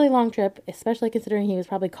 which is a really long trip, especially considering he was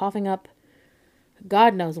probably coughing up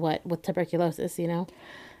God knows what with tuberculosis, you know?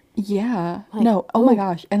 Yeah. Like, no. Oh my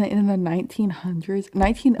gosh. And in the 1900s,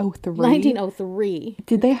 1903. 1903.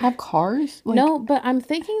 Did they have cars? Like, no, but I'm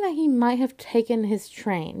thinking that he might have taken his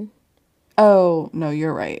train. Oh, no,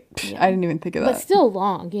 you're right. Yeah. I didn't even think of that. But still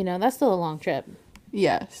long, you know, that's still a long trip.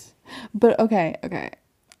 Yes. But okay.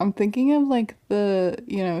 I'm thinking of like the,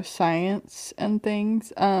 you know, science and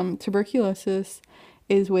things. Tuberculosis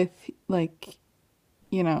is with like,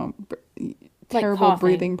 you know, terrible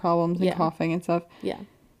breathing problems and coughing and stuff. Yeah.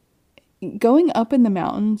 going up in the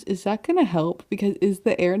mountains, is that going to help? Because is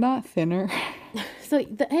the air not thinner? So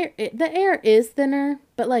the air is thinner,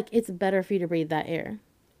 but like it's better for you to breathe that air.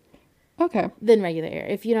 Okay. Than regular air.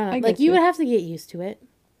 If you don't know, I like get you you. would have to get used to it.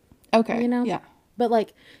 Okay. You know? Yeah. But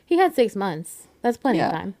like he had 6 months. That's plenty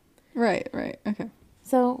of time. Right. Okay.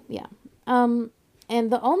 So, yeah. And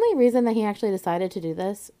the only reason that he actually decided to do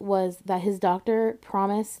this was that his doctor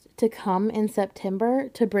promised to come in September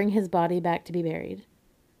to bring his body back to be buried.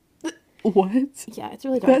 What? Yeah, it's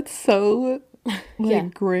really dark. That's so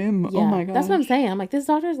grim. Yeah, Oh my god. that's what I'm saying. I'm like, this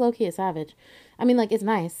doctor is low-key a savage. I mean, like, it's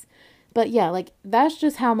nice. But yeah, like, that's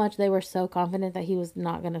just how much they were so confident that he was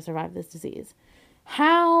not going to survive this disease.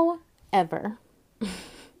 However,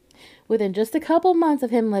 within just a couple months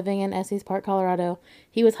of him living in Estes Park, Colorado,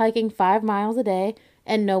 he was hiking 5 miles a day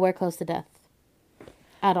and nowhere close to death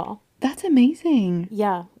at all. That's amazing.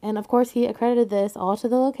 Yeah, and of course he accredited this all to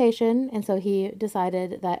the location, and so he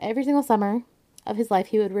decided that every single summer of his life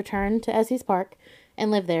he would return to Estes Park and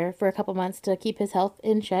live there for a couple months to keep his health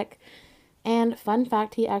in check. And fun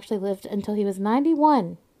fact, he actually lived until he was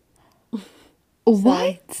 91.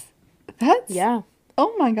 What? That's... Yeah.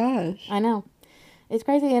 Oh my gosh. I know. It's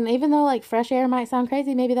crazy, and even though like fresh air might sound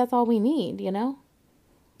crazy, maybe that's all we need, you know?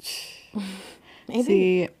 Maybe.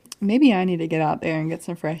 See, maybe I need to get out there and get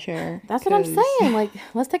some fresh air. That's what I'm saying. Like,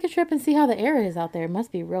 let's take a trip and see how the air is out there. It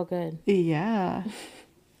must be real good. Yeah.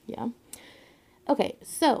 Yeah. Okay,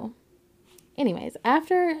 so, anyways,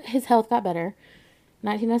 after his health got better,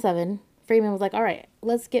 1907, Freeman was like, all right,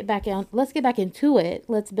 let's get back into it.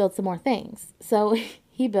 Let's build some more things. So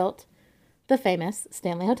he built the famous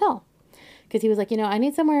Stanley Hotel. Because he was like, I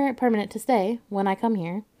need somewhere permanent to stay when I come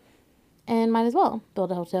here. And might as well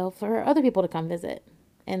build a hotel for other people to come visit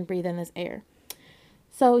and breathe in this air.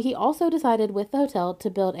 So he also decided with the hotel to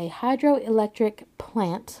build a hydroelectric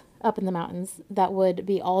plant up in the mountains that would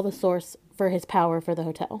be all the source for his power for the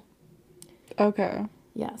hotel. Okay.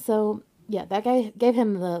 Yeah, so yeah, that guy gave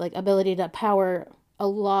him the like ability to power a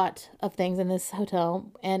lot of things in this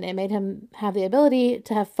hotel, and it made him have the ability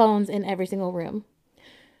to have phones in every single room,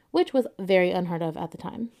 which was very unheard of at the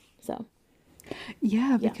time. So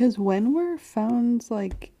yeah, because when were phones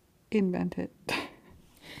like invented?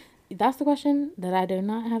 That's the question that I do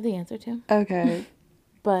not have the answer to. Okay.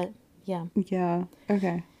 But yeah. Yeah.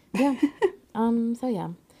 Okay. Yeah. So yeah.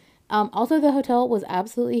 Also the hotel was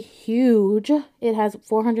absolutely huge. It has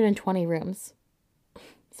 420 rooms.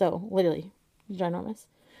 So literally ginormous.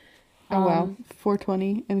 Oh wow.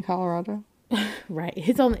 420 in Colorado. Right.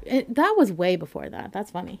 That was way before that.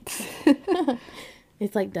 That's funny.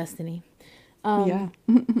 It's like destiny. Yeah.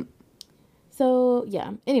 So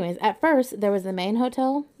yeah. Anyways, at first there was the main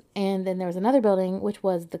hotel, and then there was another building which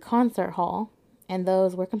was the concert hall, and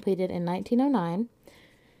those were completed in 1909.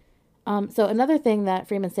 So another thing that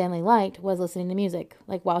Freeman Stanley liked was listening to music,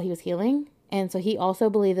 like while he was healing. And so he also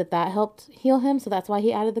believed that helped heal him. So that's why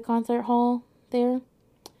he added the concert hall there,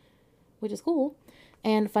 which is cool.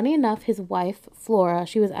 And funny enough, his wife, Flora,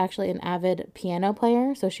 she was actually an avid piano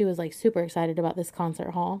player. So she was like super excited about this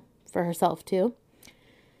concert hall for herself too.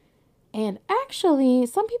 And actually,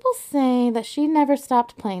 some people say that she never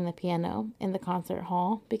stopped playing the piano in the concert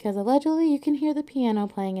hall because allegedly you can hear the piano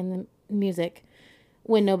playing in the music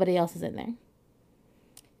when nobody else is in there.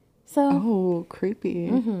 So. Oh, creepy.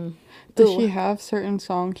 Mm-hmm. Does she have certain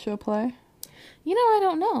songs she'll play? I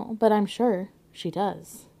don't know, but I'm sure she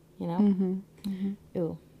does. Mm-hmm. Mm-hmm.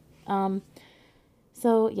 Ooh.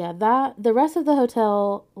 So yeah, the rest of the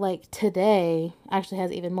hotel, like today, actually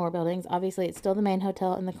has even more buildings. Obviously, it's still the main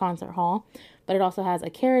hotel and the concert hall, but it also has a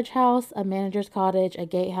carriage house, a manager's cottage, a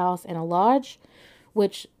gatehouse, and a lodge,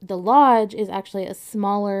 which the lodge is actually a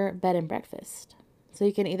smaller bed and breakfast. So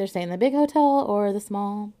you can either stay in the big hotel or the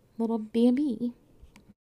small little B&B.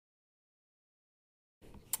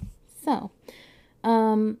 So,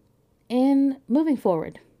 in moving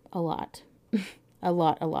forward a lot.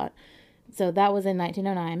 So that was in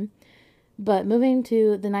 1909. But moving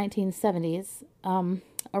to the 1970s,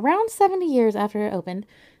 around 70 years after it opened,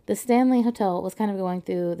 the Stanley Hotel was kind of going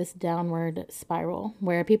through this downward spiral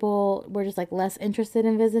where people were just like less interested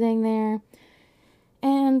in visiting there.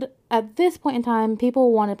 And at this point in time,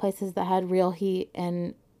 people wanted places that had real heat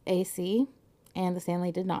and AC, and the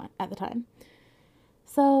Stanley did not at the time.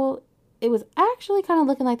 So it was actually kind of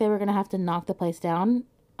looking like they were going to have to knock the place down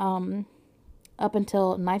up until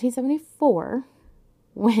 1974,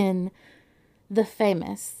 when the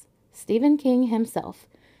famous Stephen King himself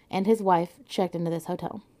and his wife checked into this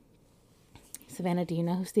hotel. Savannah, do you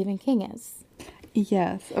know who Stephen King is?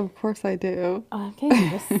 Yes, of course I do. Okay,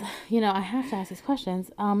 just, I have to ask these questions.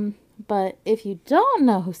 But if you don't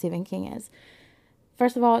know who Stephen King is,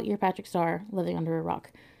 first of all, you're Patrick Starr living under a rock.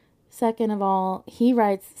 Second of all, he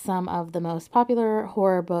writes some of the most popular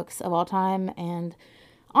horror books of all time, and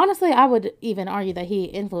honestly, I would even argue that he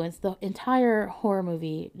influenced the entire horror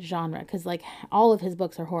movie genre, because, like, all of his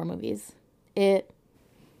books are horror movies. It,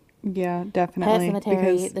 Yeah, definitely. Pet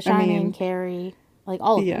Sematary, The Shining, Carrie, like,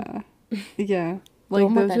 all of them. Yeah. The Like,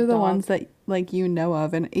 one with those that are the dog. ones that, like, you know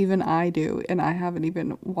of, and even I do, and I haven't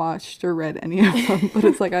even watched or read any of them, but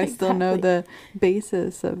it's like I still know the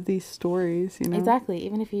basis of these stories, you know? Exactly,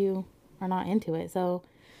 even if you are not into it. So,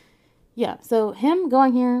 yeah, so him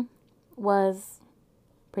going here was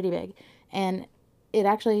pretty big, and it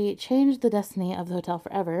actually changed the destiny of the hotel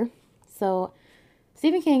forever. So,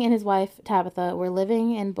 Stephen King and his wife, Tabitha, were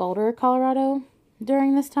living in Boulder, Colorado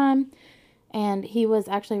during this time, and he was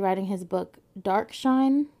actually writing his book, Dark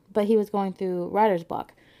Shine, but he was going through writer's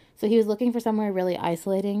block. So he was looking for somewhere really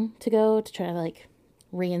isolating to go to try to, like,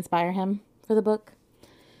 re-inspire him for the book.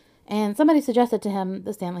 And somebody suggested to him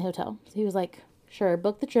the Stanley Hotel. So he was like, sure,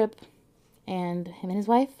 book the trip. And him and his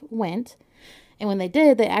wife went. And when they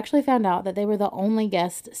did, they actually found out that they were the only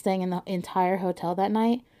guests staying in the entire hotel that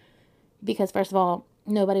night. Because, first of all,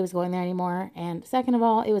 nobody was going there anymore. And second of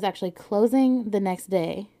all, it was actually closing the next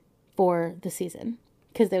day for the season.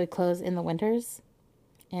 Because they would close in the winters.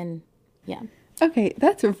 And, yeah. Okay,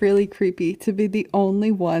 that's really creepy to be the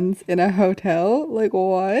only ones in a hotel. Like,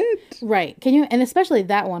 what? Right. Can you, and especially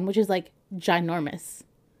that one, which is, like, ginormous.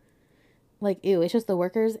 Like, ew, it's just the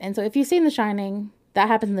workers. And so if you've seen The Shining, that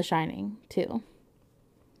happens in The Shining, too.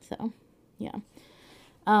 So, yeah.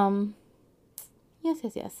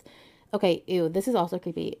 Yes. Okay, ew, this is also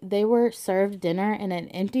creepy. They were served dinner in an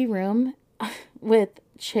empty room with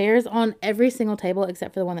chairs on every single table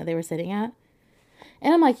except for the one that they were sitting at.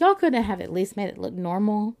 And I'm like, y'all couldn't have at least made it look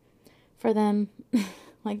normal for them.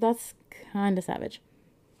 Like, that's kind of savage.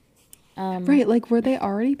 Right, like, were they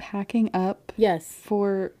already packing up? Yes.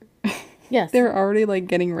 For... Yes. They were already, like,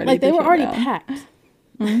 getting ready like, to they were shut already down. packed.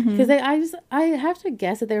 Because I have to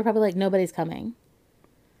guess that they were probably like, nobody's coming.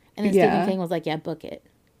 And then Stephen King was like, yeah, book it.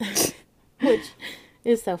 Which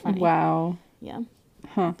is so funny. Wow. Yeah.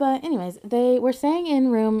 Huh. But anyways, they were staying in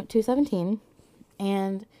room 217.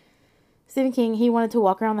 And Stephen King, he wanted to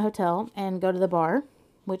walk around the hotel and go to the bar,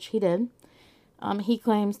 which he did. He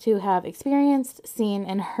claims to have experienced, seen,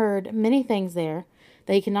 and heard many things there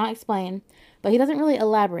that he cannot explain, but he doesn't really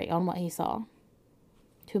elaborate on what he saw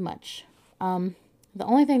too much. The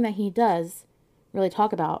only thing that he does really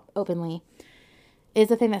talk about openly is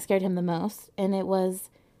the thing that scared him the most, and it was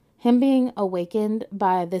him being awakened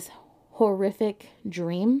by this horrific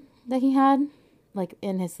dream that he had, like,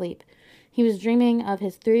 in his sleep. He was dreaming of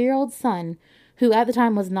his 3-year-old son, who at the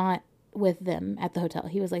time was not with them at the hotel.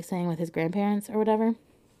 He was, like, staying with his grandparents or whatever.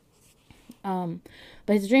 But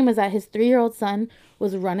his dream was that his 3-year-old son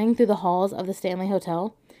was running through the halls of the Stanley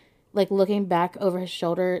Hotel, like, looking back over his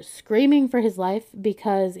shoulder, screaming for his life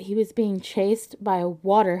because he was being chased by a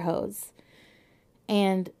water hose.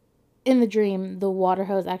 And in the dream, the water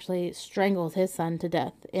hose actually strangles his son to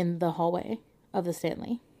death in the hallway of the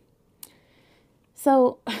Stanley.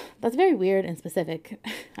 So, that's very weird and specific,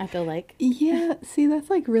 I feel like. Yeah, see, that's,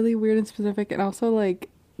 like, really weird and specific. And also, like,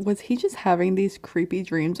 was he just having these creepy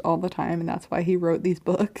dreams all the time, and that's why he wrote these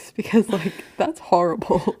books? Because, like, that's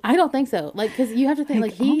horrible. I don't think so. Like, because you have to think,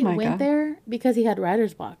 like, he went there because he had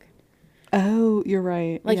writer's block. Oh, you're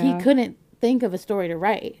right. Like, yeah. he couldn't think of a story to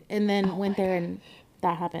write, and then went there and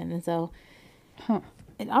that happened. And so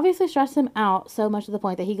it obviously stressed him out so much to the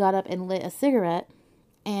point that he got up and lit a cigarette.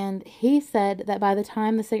 And he said that by the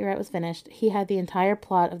time the cigarette was finished, he had the entire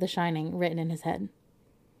plot of The Shining written in his head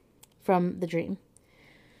from the dream.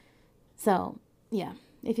 So, yeah.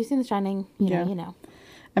 If you've seen The Shining, you know, you know.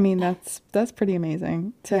 I mean, that's pretty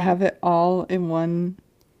amazing to have it all in one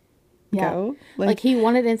go. Like, he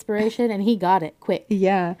wanted inspiration and he got it quick.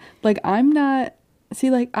 Yeah. Like, I'm not...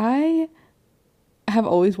 See, like, I have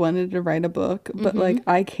always wanted to write a book, but, like,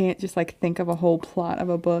 I can't just, like, think of a whole plot of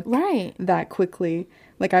a book that quickly.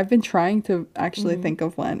 Like, I've been trying to actually think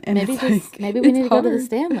of one, and maybe it's like, maybe we need to go to the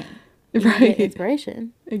Stanley. Right. Get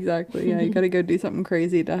inspiration. Exactly. Yeah, you got to go do something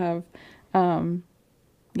crazy to have,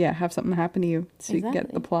 have something happen to you so you can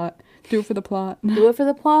get the plot. Do it for the plot. Do it for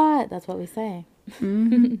the plot. That's what we say.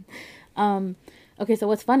 Okay, so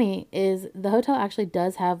what's funny is the hotel actually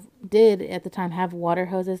did at the time have water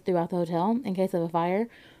hoses throughout the hotel in case of a fire.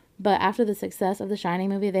 But after the success of the Shining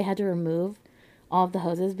movie, they had to remove all of the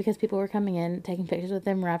hoses because people were coming in, taking pictures with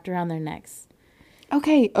them wrapped around their necks.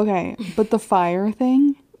 Okay. But the fire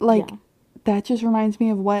thing, like, that just reminds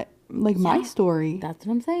me of what, like, my story. That's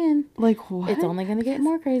what I'm saying. Like, what? It's only going to get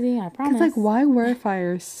more crazy, I promise. Because, like, why were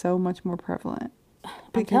fires so much more prevalent?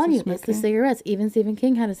 I'm telling you, it's the cigarettes. Even Stephen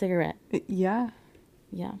King had a cigarette. Yeah.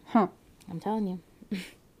 Yeah. Huh. I'm telling you.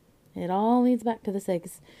 It all leads back to the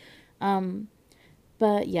cigs.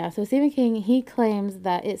 But yeah, so Stephen King, he claims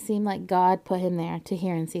that it seemed like God put him there to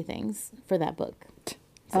hear and see things for that book.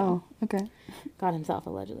 So, okay. God himself,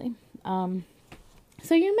 allegedly.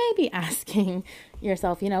 So you may be asking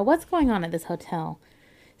yourself, what's going on at this hotel?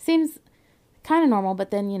 Seems kind of normal, but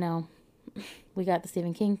then, we got the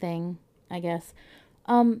Stephen King thing, I guess.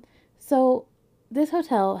 So this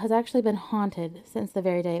hotel has actually been haunted since the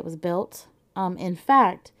very day it was built. In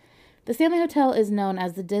fact, the Stanley Hotel is known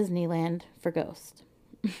as the Disneyland for ghosts,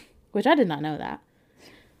 which I did not know that.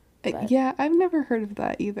 Yeah, I've never heard of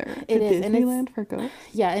that either. It is Disneyland for ghosts?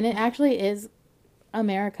 Yeah, and it actually is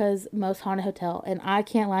America's most haunted hotel. And I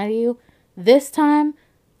can't lie to you, this time,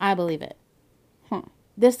 I believe it. Huh.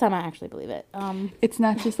 This time, I actually believe it. It's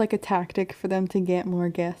not just like a tactic for them to get more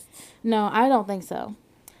guests? No, I don't think so.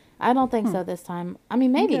 I don't think so this time. I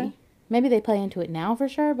mean, maybe. Okay. Maybe they play into it now for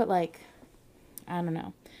sure, but I don't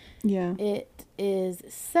know. Yeah. It is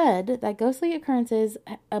said that ghostly occurrences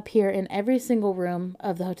appear in every single room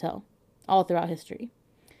of the hotel, all throughout history.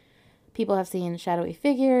 People have seen shadowy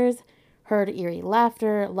figures, heard eerie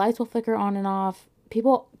laughter, lights will flicker on and off.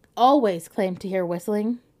 People always claim to hear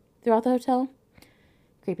whistling throughout the hotel.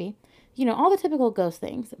 Creepy. All the typical ghost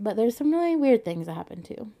things, but there's some really weird things that happen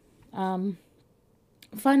too.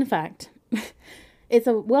 Fun fact. It's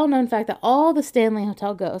a well-known fact that all the Stanley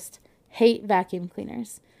Hotel ghosts hate vacuum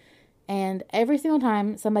cleaners. And every single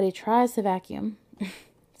time somebody tries to vacuum,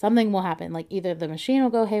 something will happen. Like either the machine will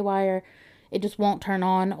go haywire, it just won't turn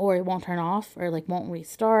on, or it won't turn off, or won't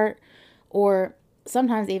restart. Or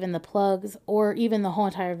sometimes even the plugs, or even the whole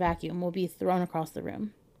entire vacuum will be thrown across the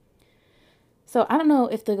room. So I don't know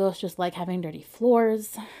if the ghosts just like having dirty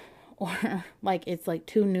floors, or it's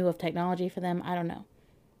too new of technology for them. I don't know.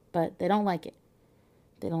 But they don't like it.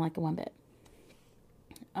 They don't like it one bit.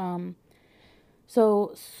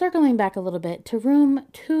 So circling back a little bit to room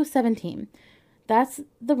 217. That's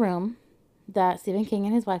the room that Stephen King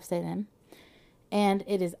and his wife stayed in. And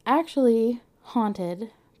it is actually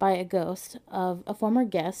haunted by a ghost of a former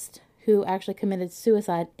guest who actually committed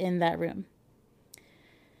suicide in that room.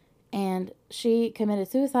 And she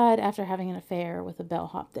committed suicide after having an affair with a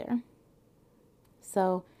bellhop there.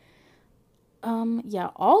 So,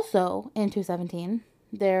 also in 217,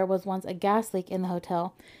 there was once a gas leak in the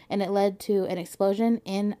hotel, and it led to an explosion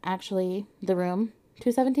in actually the room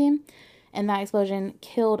 217, and that explosion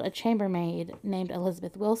killed a chambermaid named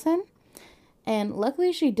Elizabeth Wilson. And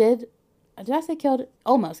luckily did I say killed?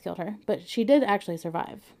 Almost killed her, but she did actually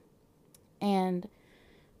survive. And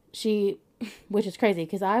she, which is crazy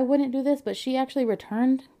because I wouldn't do this, but she actually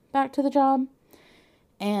returned back to the job,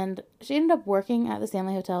 and she ended up working at the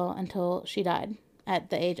Stanley Hotel until she died at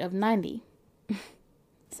the age of 90.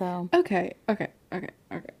 So. Okay.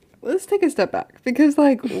 Let's take a step back because,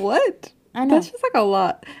 what? I know. That's just, a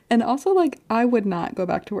lot. And also, I would not go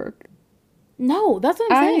back to work. No, that's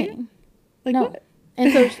what I'm saying. No. What?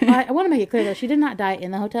 And so I want to make it clear, though, she did not die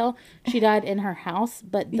in the hotel. She died in her house,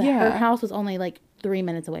 but her house was only, 3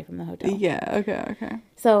 minutes away from the hotel. Yeah, okay.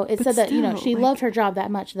 So it said that, she loved her job that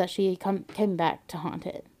much that she came back to haunt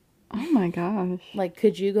it. Oh, my gosh.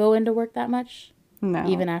 Could you go into work that much? No.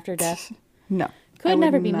 Even after death? No. Could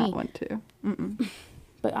never be me. I would not want to. Mm-mm.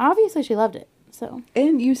 But obviously she loved it, so.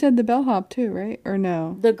 And you said the bellhop, too, right? Or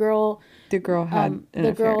no? The girl. The girl had an affair.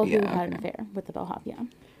 The girl who had an affair with the bellhop, yeah.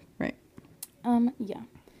 Right. Yeah.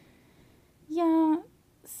 Yeah,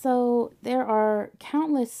 so there are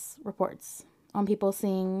countless reports on people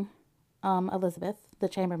seeing Elizabeth, the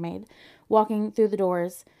chambermaid, walking through the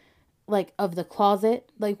doors, of the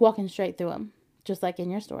closet, walking straight through them, just like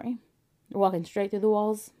in your story. They're walking straight through the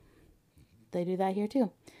walls. They do that here,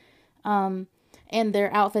 too. And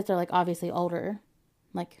their outfits are, obviously older,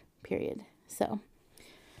 period. So,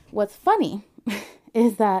 what's funny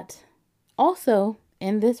is that also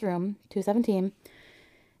in this room, 217,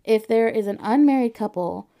 if there is an unmarried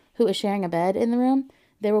couple who is sharing a bed in the room,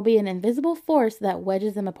 there will be an invisible force that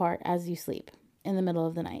wedges them apart as you sleep in the middle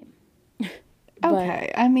of the night.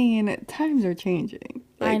 Okay, I mean, times are changing.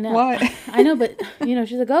 I know. What? I know, but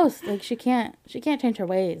she's a ghost. She can't change her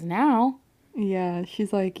ways now. Yeah,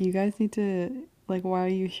 she's you guys need to why are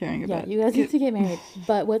you sharing a bed? Yeah, you guys need to get married.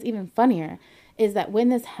 But what's even funnier is that when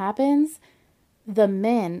this happens, the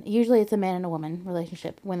men, usually it's a man and a woman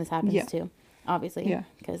relationship when this happens too. Obviously, yeah,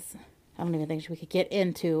 because I don't even think we could get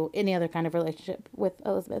into any other kind of relationship with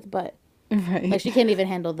Elizabeth, but right, she can't even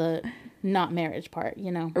handle the not marriage part,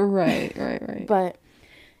 Right. But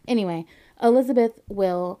anyway, Elizabeth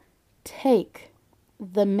will take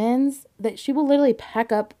the men's, that she will literally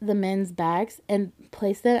pack up the men's bags and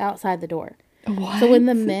place them outside the door. What? So when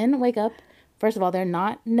the men wake up, first of all, they're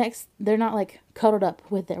not like cuddled up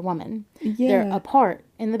with their woman. Yeah. They're apart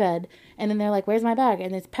in the bed, and then they're like, "Where's my bag?"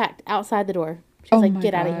 And it's packed outside the door. She's like,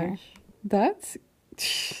 "Get out of here." That's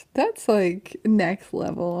like next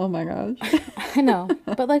level. Oh my gosh. I know,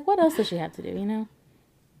 but like, what else does she have to do? You know?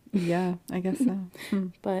 Yeah, I guess so.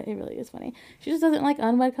 But it really is funny. She just doesn't like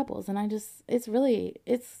unwed couples, and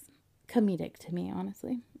it's comedic to me,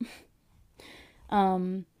 honestly.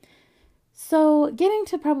 So getting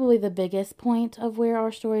to probably the biggest point of where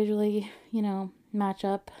our stories really, match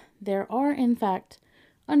up, there are in fact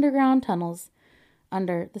underground tunnels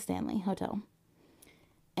under the Stanley Hotel.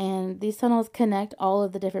 And these tunnels connect all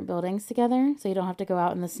of the different buildings together, so you don't have to go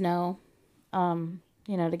out in the snow,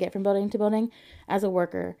 to get from building to building as a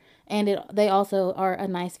worker. And they also are a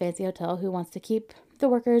nice fancy hotel who wants to keep the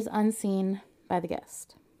workers unseen by the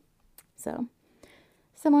guest. So,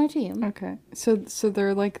 similar to you. Okay. So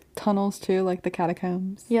they're like tunnels too, like the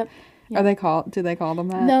catacombs? Yep. Do they call them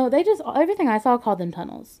that? No, everything I saw called them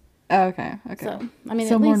tunnels. Oh, okay. So, I mean,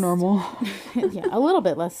 so at more least, normal. Yeah, a little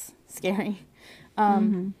bit less scary.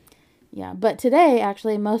 Yeah, but today,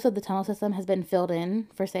 actually, most of the tunnel system has been filled in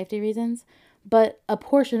for safety reasons, but a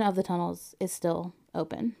portion of the tunnels is still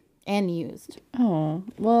open and used. Oh,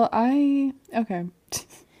 well, okay.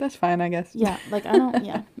 That's fine, I guess. Yeah, like,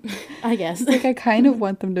 I guess. Like, I kind of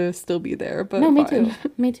want them to still be there, but no, me fine.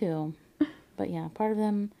 too. Me too. But yeah, part of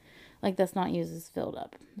them, like, that's not used is filled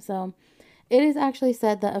up. So, it is actually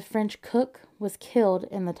said that a French cook was killed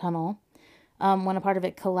in the tunnel when a part of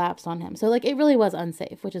it collapsed on him. So, like, it really was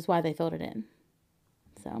unsafe, which is why they filled it in.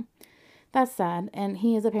 So, that's sad. And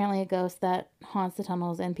he is apparently a ghost that haunts the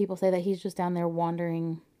tunnels, and people say that he's just down there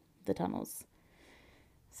wandering the tunnels.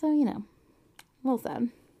 So, a little sad.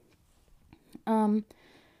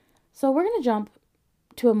 So we're going to jump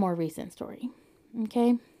to a more recent story,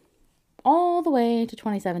 okay? All the way to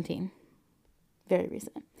 2017. Very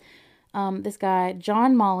recent. This guy,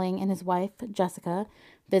 John Malling, and his wife, Jessica,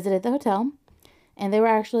 visited the hotel. And they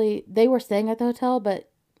were staying at the hotel, but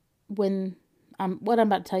when what I'm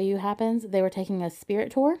about to tell you happens, they were taking a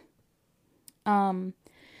spirit tour. And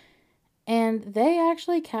they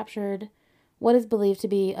actually captured what is believed to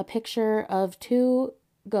be a picture of two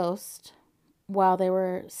ghosts while they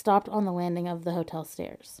were stopped on the landing of the hotel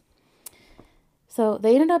stairs. So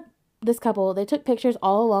this couple, they took pictures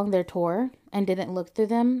all along their tour and didn't look through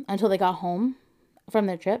them until they got home from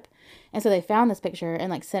their trip. And so they found this picture and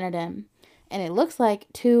like sent it in. And it looks like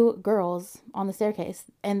two girls on the staircase.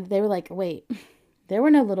 And they were like, wait, there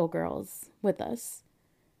were no little girls with us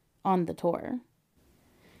on the tour.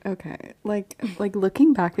 Okay. Like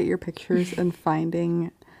looking back at your pictures and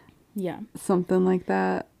finding something like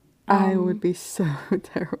that, I would be so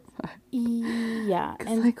terrified. Yeah.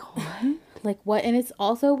 And like, what? Like, what? And it's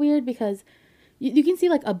also weird because you can see,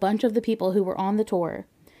 like, a bunch of the people who were on the tour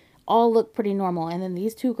all look pretty normal. And then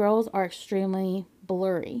these two girls are extremely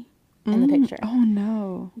blurry in the picture. Oh,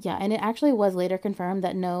 no. Yeah. And it actually was later confirmed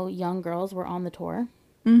that no young girls were on the tour.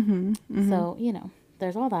 So,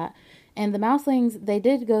 there's all that. And the Mouselings, they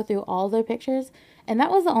did go through all their pictures. And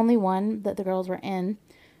that was the only one that the girls were in.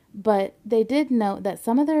 But they did note that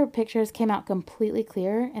some of their pictures came out completely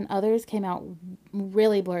clear and others came out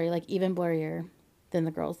really blurry, like even blurrier than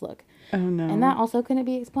the girls look. Oh, no. And that also couldn't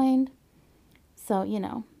be explained. So,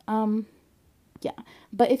 yeah.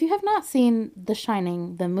 But if you have not seen The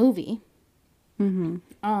Shining, the movie,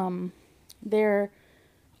 there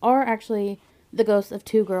are actually the ghosts of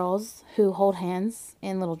two girls who hold hands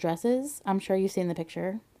in little dresses. I'm sure you've seen the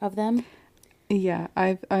picture of them. Yeah,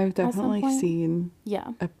 I've definitely seen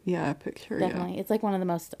a picture. Definitely. It's like one of the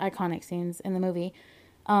most iconic scenes in the movie.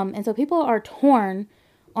 And so people are torn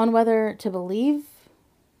on whether to believe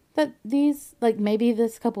that maybe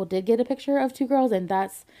this couple did get a picture of two girls and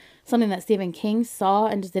that's something that Stephen King saw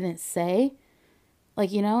and just didn't say.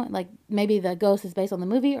 Like, maybe the ghost is based on the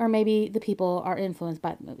movie or maybe the people are influenced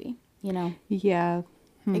by the movie, Yeah.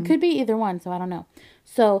 It could be either one, so I don't know.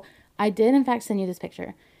 So I did, in fact, send you this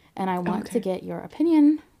picture. And I want to get your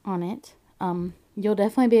opinion on it. You'll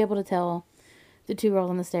definitely be able to tell the two girls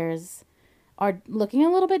on the stairs are looking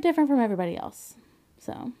a little bit different from everybody else.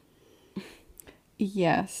 So.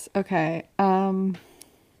 Yes. Okay. Yeah.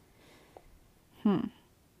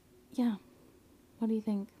 What do you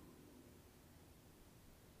think?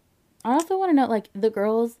 I also want to note, the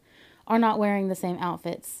girls are not wearing the same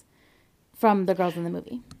outfits from the girls in the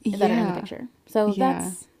movie that are in the picture. So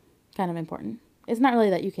that's kind of important. It's not really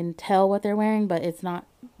that you can tell what they're wearing, but it's not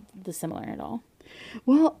similar at all.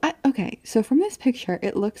 Well, okay. So from this picture,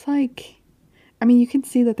 it looks like I mean, you can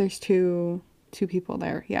see that there's two people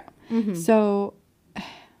there. Yeah. Mm-hmm. So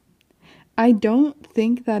I don't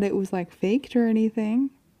think that it was like faked or anything.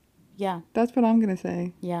 Yeah. That's what I'm going to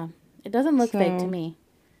say. Yeah. It doesn't look fake to me.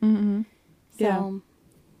 Mm-hmm. So, Yeah.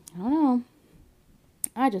 I don't know.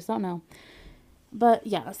 I just don't know. But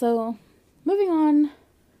yeah, so moving on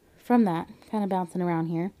from that, kind of bouncing around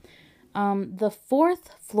here. The 4th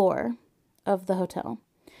floor of the hotel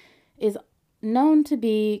is known to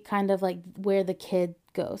be kind of like where the kid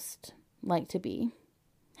ghosts like to be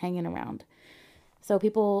hanging around. So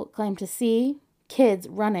people claim to see kids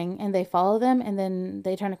running and they follow them and then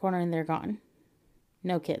they turn a corner and they're gone.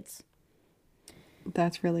 No kids.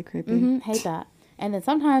 That's really creepy. Mm-hmm, hate that. And then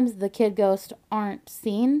sometimes the kid ghosts aren't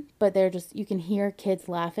seen, but they're just, you can hear kids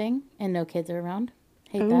laughing and no kids are around.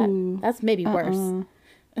 Hate that. That's maybe worse.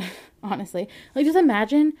 Honestly. Like, just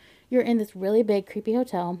imagine you're in this really big, creepy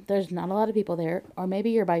hotel. There's not a lot of people there. Or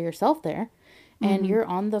maybe you're by yourself there. And you're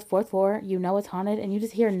on the 4th floor. You know it's haunted. And you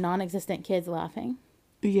just hear non-existent kids laughing.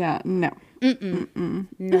 Yeah, no.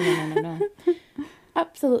 No.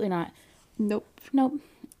 Absolutely not. Nope.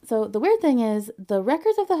 So the weird thing is, the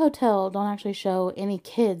records of the hotel don't actually show any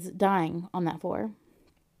kids dying on that floor.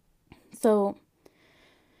 So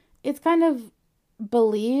it's kind of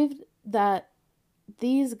believed that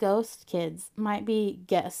these ghost kids might be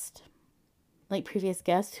guests, like previous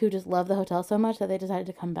guests who just love the hotel so much that they decided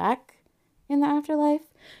to come back in the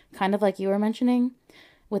afterlife. Kind of like you were mentioning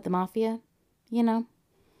with the mafia, you know?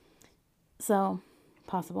 So,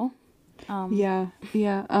 possible. Yeah.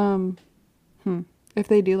 If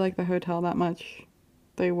they do like the hotel that much,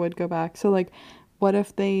 they would go back. So, like, what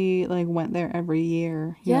if they, like, went there every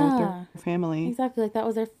year, you know, with their family? Exactly. Like, that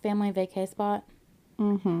was their family vacay spot.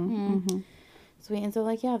 Sweet. And so,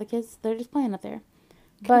 like, yeah, the kids, they're just playing up there.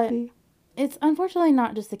 But it's unfortunately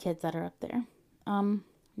not just the kids that are up there.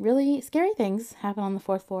 Really scary things happen on the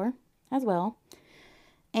 4th floor as well.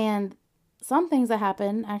 And some things that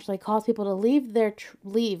happen actually cause people to leave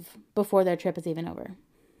before their trip is even over.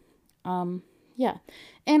 Yeah.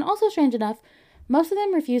 And also, strange enough, most of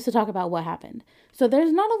them refuse to talk about what happened. So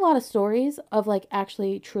there's not a lot of stories of, like,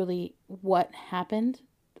 actually truly what happened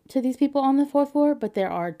to these people on the 4th floor, but there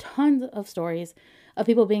are tons of stories of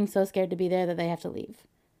people being so scared to be there that they have to leave.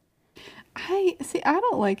 I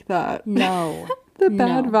don't like that. No. The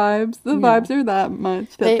bad vibes. The vibes are that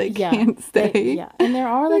much that they can't stay. And there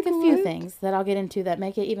are, like, a few things that I'll get into that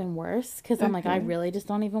make it even worse, because I'm like, I really just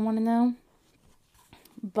don't even want to know.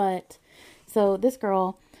 But, so this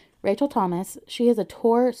girl, Rachel Thomas, she is a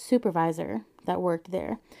tour supervisor that worked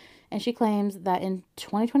there. And she claims that in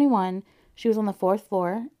 2021, she was on the 4th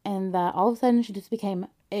floor and that all of a sudden she just became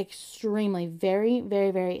extremely, very,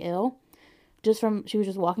 very, very ill. She was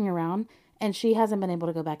just walking around, and she hasn't been able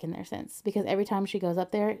to go back in there since, because every time she goes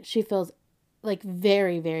up there, she feels like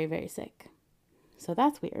very, very, very sick. So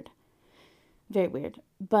that's weird. Very weird.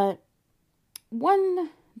 But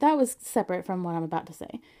that was separate from what I'm about to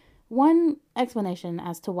say. One explanation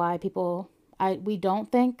as to why we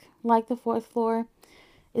don't think like the 4th floor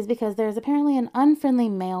is because there's apparently an unfriendly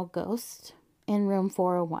male ghost in room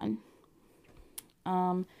 401.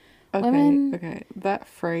 Okay. That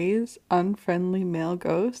phrase, unfriendly male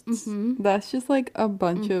ghosts, that's just like a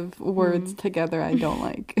bunch of words together I don't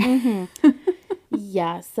like.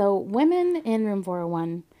 Yeah, so women in room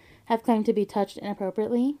 401 have claimed to be touched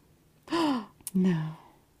inappropriately. No.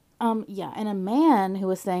 Yeah, and a man who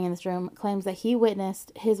was staying in this room claims that he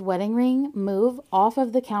witnessed his wedding ring move off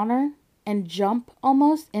of the counter and jump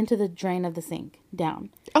almost into the drain of the sink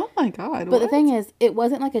down. Oh my God. But the thing is, it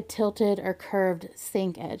wasn't like a tilted or curved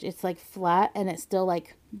sink edge. It's like flat, and it still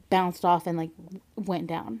like bounced off and like went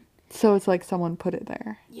down. So it's like someone put it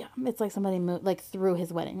there. Yeah, it's like somebody moved, like threw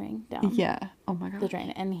his wedding ring down. Yeah. Oh my God. The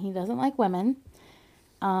drain. And he doesn't like women.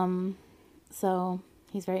 So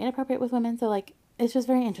he's very inappropriate with women. So like, it's just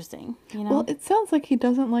very interesting, you know? Well, it sounds like he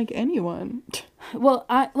doesn't like anyone. Well,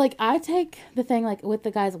 I take the thing, like, with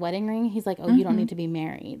the guy's wedding ring, he's like, oh, you don't need to be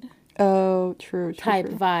married. Oh, true. Type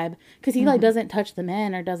vibe. Because he, like, doesn't touch the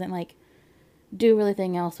men or doesn't, like, do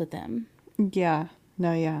anything else with them. Yeah.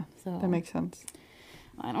 No, yeah. So, that makes sense.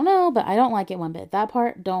 I don't know, but I don't like it one bit. That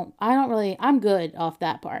part, I'm good off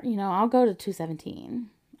that part. You know, I'll go to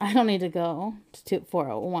 217. I don't need to go to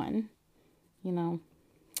 401, you know?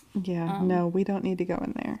 Yeah, no, we don't need to go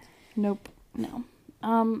in there. Nope. No.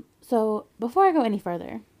 So before I go any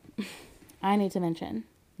further, I need to mention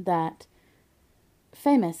that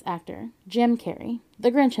famous actor Jim Carrey,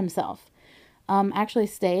 the Grinch himself, actually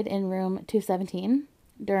stayed in room 217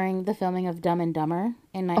 during the filming of Dumb and Dumber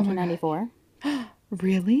in 1994.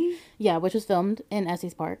 Really? Yeah, which was filmed in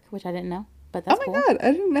Estes Park, which I didn't know. But that's Oh my cool. God,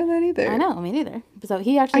 I didn't know that either. I know, me neither. So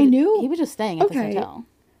he actually, he was just staying at this Okay. hotel.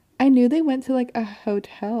 I knew they went to like a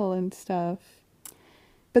hotel and stuff,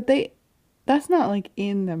 but that's not like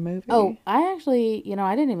in the movie. Oh, I actually,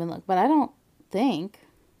 I didn't even look, but I don't think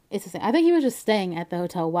it's the same. I think he was just staying at the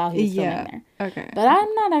hotel while he was filming there. Okay. But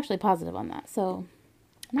I'm not actually positive on that, so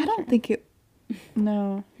I don't think it.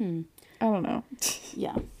 No. I don't know.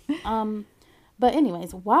 Yeah. But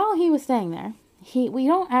anyways, while he was staying there, we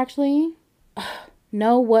don't actually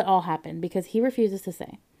know what all happened because he refuses to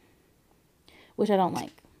say, which I don't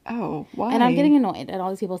like. Oh, why? And I'm getting annoyed at all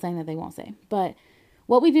these people saying that they won't say. But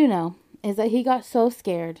what we do know is that he got so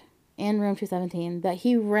scared in room 217 that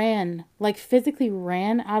he ran, like physically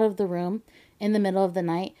ran out of the room in the middle of the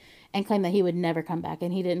night and claimed that he would never come back.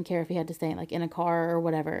 And he didn't care if he had to stay like in a car or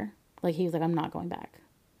whatever. Like he was like, I'm not going back.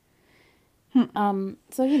 So,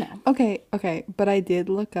 Okay. But I did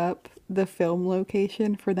look up the film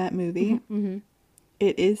location for that movie. Mm-hmm.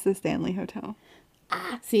 It is the Stanley Hotel.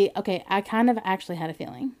 See, okay, I kind of actually had a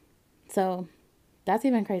feeling. So, that's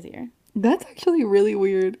even crazier. That's actually really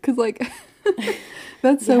weird. Because, like,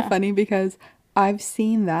 that's so funny because I've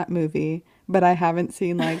seen that movie, but I haven't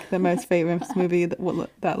seen, like, the most famous movie that Well,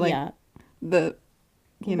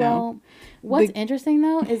 what's interesting,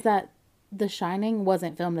 though, is that The Shining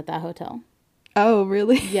wasn't filmed at that hotel. Oh,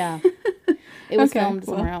 really? Yeah. It was filmed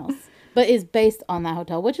somewhere else. But is based on that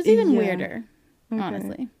hotel, which is even weirder,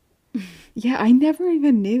 honestly. Yeah, I never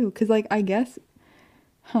even knew. Because, like, I guess...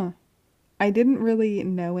 I didn't really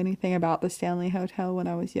know anything about the Stanley Hotel when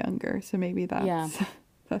I was younger. So maybe that's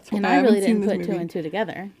that's why and I really didn't put two and two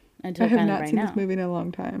together until kind of right now. I have not seen this movie in a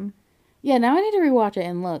long time. Yeah, now I need to rewatch it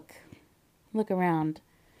and look around.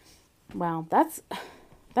 Wow, that's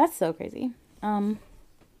so crazy.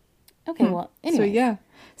 Okay, well, anyway.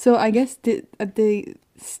 So I guess they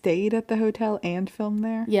stayed at the hotel and filmed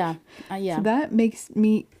there? Yeah. So that makes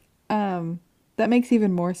me that makes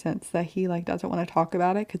even more sense that he like doesn't want to talk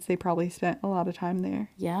about it because they probably spent a lot of time there.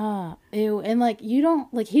 Yeah. Ew. And like you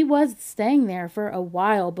don't like he was staying there for a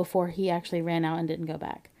while before he actually ran out and didn't go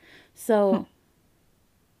back. So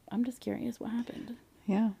I'm just curious what happened.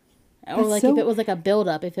 Yeah. Or like if it was like a build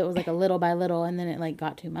up, if it was like a little by little and then it like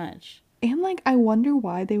got too much. And like I wonder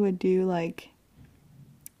why they would do like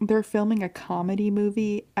they're filming a comedy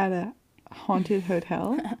movie at a haunted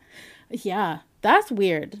hotel. Yeah. That's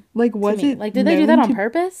weird. Like, was it like? Did they do that on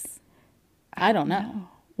purpose? I don't know.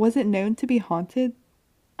 Was it known to be haunted?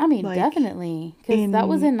 I mean, like, definitely, because that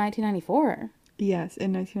was in 1994. Yes,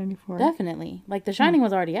 in 1994. Definitely, like The Shining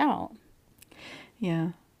was already out.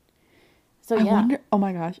 Yeah. So I wonder. Oh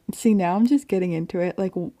my gosh! See, now I'm just getting into it.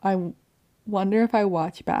 Like, I wonder if I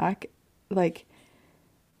watch back, like.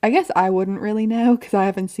 I guess I wouldn't really know because I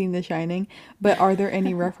haven't seen The Shining. But are there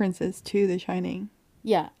any references to The Shining?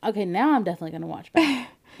 Yeah. Okay, now I'm definitely going to watch back.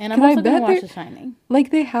 And I'm also going to watch The Shining. Like,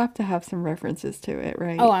 they have to have some references to it,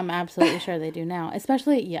 right? Oh, I'm absolutely sure they do now.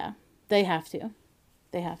 Especially, they have to.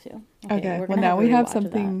 They have to. Okay, well, now we have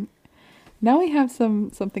something... Now we have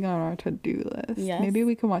something on our to-do list. Yes. Maybe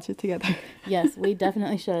we can watch it together. Yes, we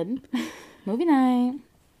definitely should. Movie night.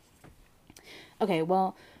 Okay,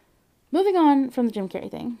 well, moving on from the Jim Carrey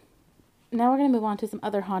thing. Now we're going to move on to some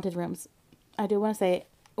other haunted rooms. I do want to say...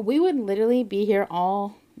 We would literally be here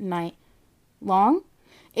all night long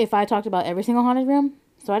if I talked about every single haunted room.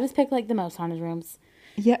 So I just picked like the most haunted rooms.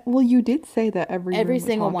 Yeah, well, you did say that every room was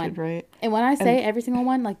single haunted, one, right? And when I say every single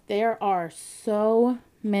one, like there are so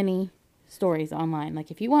many stories online. Like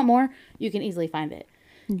if you want more, you can easily find it.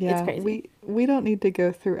 Yeah, it's crazy. We don't need to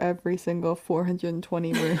go through every single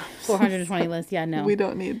 420 rooms. 420 list, yeah, no. We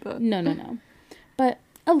don't need that. No. But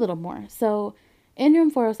a little more. So in room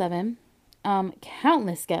 407.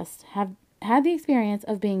 Countless guests have had the experience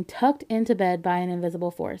of being tucked into bed by an invisible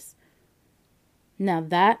force. Now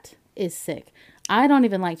that is sick. I don't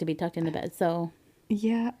even like to be tucked into bed, so...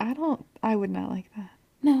 Yeah, I would not like that.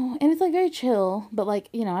 No, and it's like very chill, but like,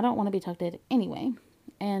 I don't want to be tucked in anyway.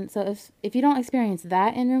 And so if you don't experience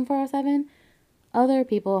that in room 407, other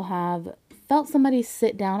people have felt somebody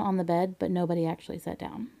sit down on the bed, but nobody actually sat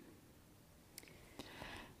down.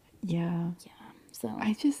 Yeah. Yeah, so...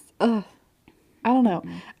 I just, I don't know.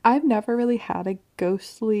 I've never really had a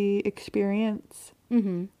ghostly experience.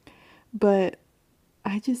 Mm-hmm. But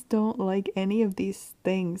I just don't like any of these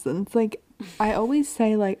things. And it's like, I always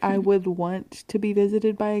say, like, I would want to be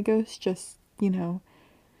visited by a ghost just,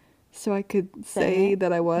 so I could say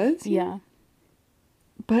that I was. Yeah.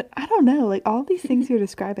 But I don't know. Like, all these things you're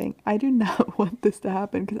describing, I do not want this to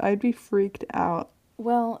happen because I'd be freaked out.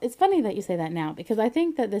 Well, it's funny that you say that now because I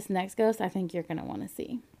think that this next ghost, I think you're going to want to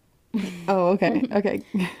see. Oh, okay. Okay.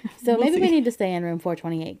 So We'll maybe we see. need to stay in room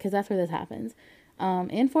 428 because that's where this happens.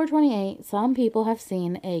 In 428, some people have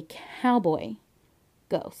seen a cowboy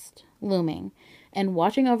ghost looming and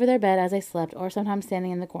watching over their bed as they slept, or sometimes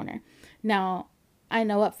standing in the corner. Now, I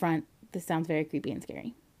know up front this sounds very creepy and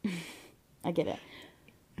scary. I get it.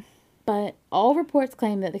 But all reports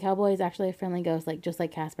claim that the cowboy is actually a friendly ghost, like just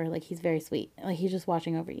like Casper. Like, he's very sweet. Like, he's just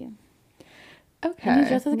watching over you. Okay. And he's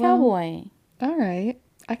dressed as a cowboy. All right.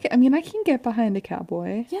 I mean, I can get behind a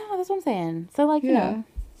cowboy. Yeah, that's what I'm saying. So, like, you know,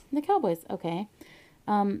 the cowboy's okay.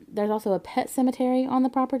 There's also a pet cemetery on the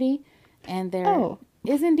property, and there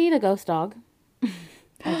is indeed a ghost dog, as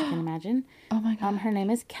you can imagine. Oh my god. Her name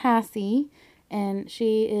is Cassie, and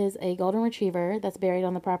she is a golden retriever that's buried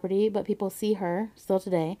on the property, but people see her still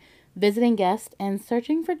today, visiting guests and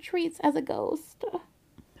searching for treats as a ghost.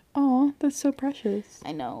 Oh, that's so precious.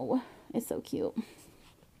 I know. It's so cute.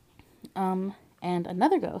 And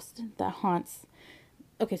another ghost that haunts...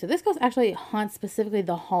 Okay, so this ghost actually haunts specifically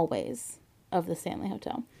the hallways of the Stanley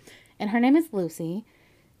Hotel. And her name is Lucy.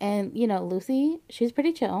 And, you know, Lucy, she's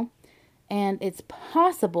pretty chill. And it's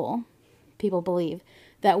possible, people believe,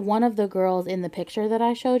 that one of the girls in the picture that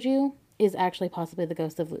I showed you is actually possibly the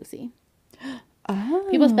ghost of Lucy. Oh,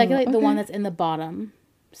 People speculate the one that's in the bottom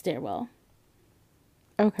stairwell.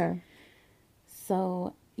 Okay.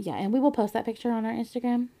 So, yeah, and we will post that picture on our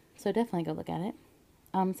Instagram. So definitely go look at it.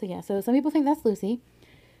 So yeah, so some people think that's Lucy.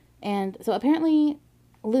 And so apparently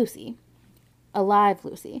Lucy, alive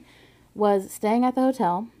Lucy, was staying at the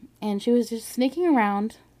hotel, and she was just sneaking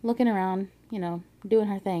around, looking around, you know, doing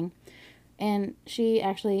her thing. And she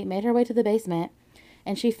actually made her way to the basement,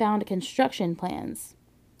 and she found construction plans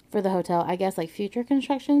for the hotel. I guess like future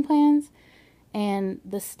construction plans. And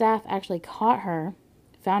the staff actually caught her,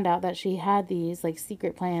 found out that she had these like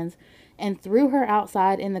secret plans, and threw her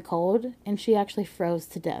outside in the cold, and she actually froze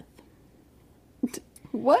to death.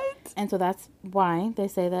 What? And so that's why they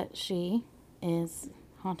say that she is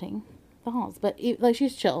haunting the halls. But like,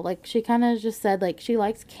 she's chill. Like, she kind of just said like she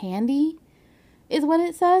likes candy is what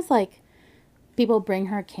it says. Like, people bring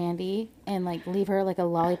her candy and like leave her like a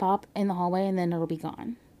lollipop in the hallway, and then it'll be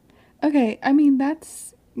gone. Okay, I mean,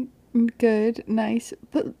 that's good, nice,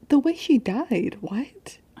 but the way she died,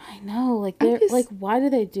 what? I know, like, they're like, why do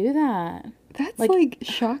they do that? That's like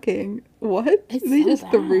shocking. What? They so just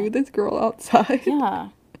threw this girl outside. Yeah.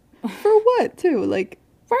 For what too? Like,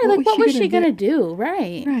 right, like what was she gonna do?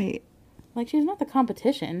 Right. Right. Like, she's not the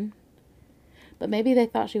competition. But maybe they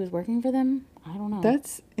thought she was working for them. I don't know.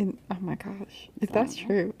 That's oh my gosh. If that's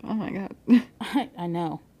true, oh my god. I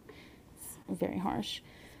know. It's very harsh.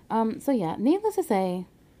 So yeah, needless to say,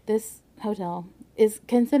 this hotel is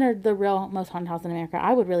considered the real most haunted house in America.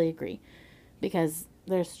 I would really agree, because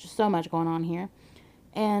there's just so much going on here.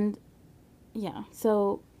 And yeah,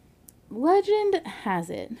 so legend has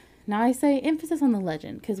it. Now I say emphasis on the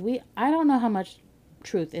legend, because I don't know how much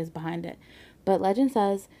truth is behind it, but legend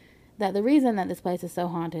says that the reason that this place is so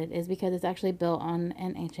haunted is because it's actually built on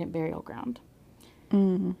an ancient burial ground.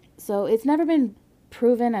 So it's never been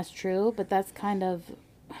proven as true, but that's kind of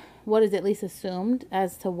what is at least assumed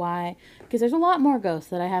as to why, because there's a lot more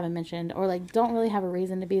ghosts that I haven't mentioned, or like don't really have a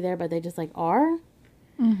reason to be there, but they just like are.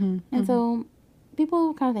 And so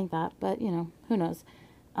people kind of think that, but you know, who knows.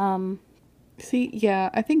 See,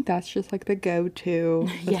 yeah, I think that's just like the go-to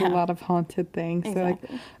with a lot of haunted things. Exactly.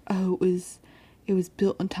 They're like, oh, it was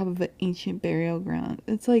built on top of an ancient burial ground.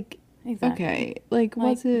 It's like, okay, like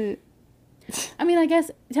was it? I mean, I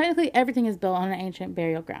guess technically everything is built on an ancient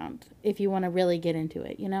burial ground, if you want to really get into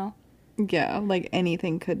it, you know? Yeah, like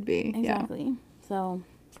anything could be. Exactly. Yeah. So,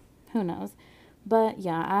 who knows? But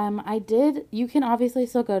yeah, you can obviously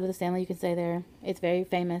still go to the Stanley. You can stay there. It's very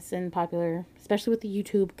famous and popular, especially with the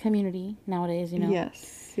YouTube community nowadays, you know?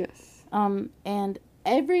 Yes, yes. And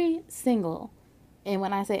every single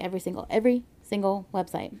website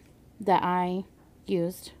that I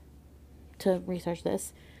used to research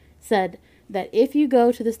this said that if you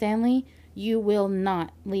go to the Stanley, you will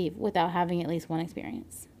not leave without having at least one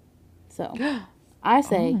experience. So, I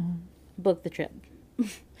say, book the trip.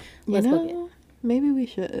 Let's book it. Maybe we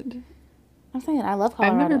should. I'm saying I love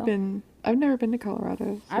Colorado. I've never been to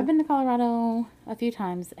Colorado. So. I've been to Colorado a few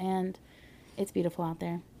times, and it's beautiful out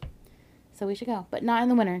there. So we should go, but not in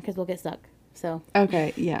the winter because we'll get stuck. So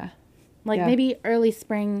okay, yeah, maybe early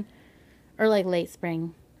spring, or like late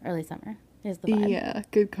spring, early summer is the vibe. Yeah,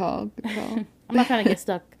 good call. Good call. I'm not trying to get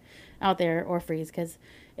stuck out there or freeze because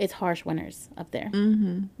it's harsh winters up there.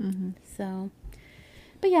 So,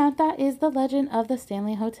 but yeah, that is the legend of the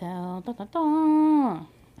Stanley Hotel. Da, da, da.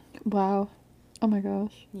 Wow. Oh my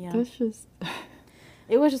gosh. Yeah. That's just...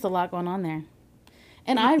 It was just a lot going on there.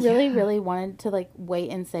 And I really, really wanted to like wait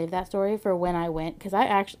and save that story for when I went, because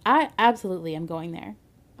I absolutely am going there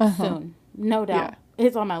soon, no doubt. Yeah.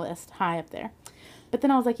 It's on my list, high up there. But then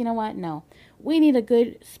I was like, you know what? No, we need a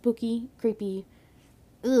good, spooky, creepy,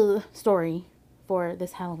 story for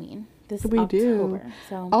this Halloween. We October. Do.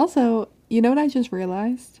 So also, you know what I just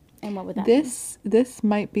realized? And what would that be? This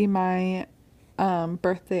might be my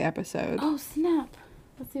birthday episode. Oh snap!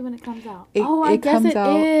 Let's see when it comes out. I guess it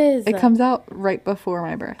is. It comes out right before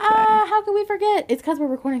my birthday. How could we forget? It's because we're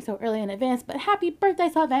recording so early in advance, but happy birthday,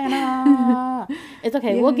 Savannah! It's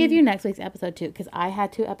okay. Yay. We'll give you next week's episode, too, because I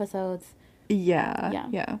had 2 episodes. Yeah.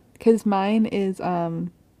 Because mine is, so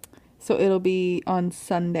it'll be on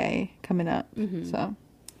Sunday coming up, so.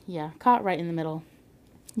 Yeah, caught right in the middle.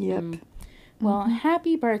 Yep. Well,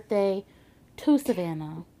 happy birthday to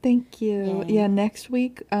Savannah. Thank you. Yeah, next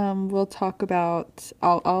week we'll talk about,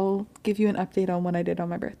 I'll give you an update on what I did on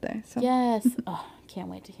my birthday. So. Yes. Oh, can't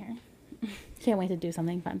wait to hear. Can't wait to do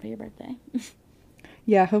something fun for your birthday.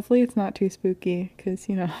 Yeah, hopefully it's not too spooky, because,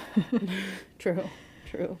 you know.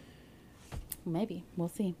 True. Maybe. We'll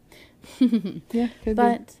see. Yeah, could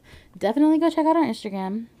but be. Definitely go check out our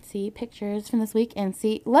Instagram, see pictures from this week, and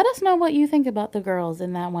let us know what you think about the girls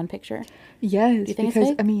in that one picture. Yes, do you think because, it's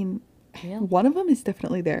fake? I mean, one of them is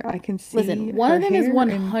definitely there. I can see. Listen, one of them is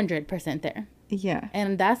 100% there. Yeah.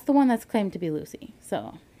 And that's the one that's claimed to be Lucy.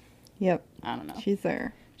 So. Yep. I don't know. She's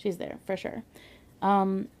there. She's there, for sure.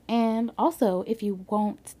 And also, if you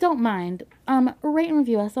don't mind, rate and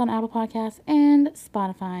review us on Apple Podcasts and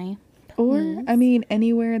Spotify. Or, I mean,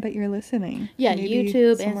 anywhere that you're listening. Yeah, maybe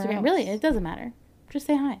YouTube, Instagram. Else. Really, it doesn't matter. Just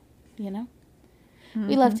say hi, you know?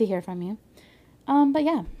 We love to hear from you. But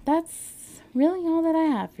yeah, that's really all that I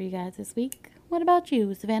have for you guys this week. What about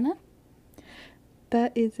you, Savannah?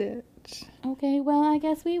 That is it. Okay, well, I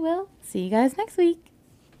guess we will see you guys next week.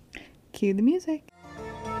 Cue the music.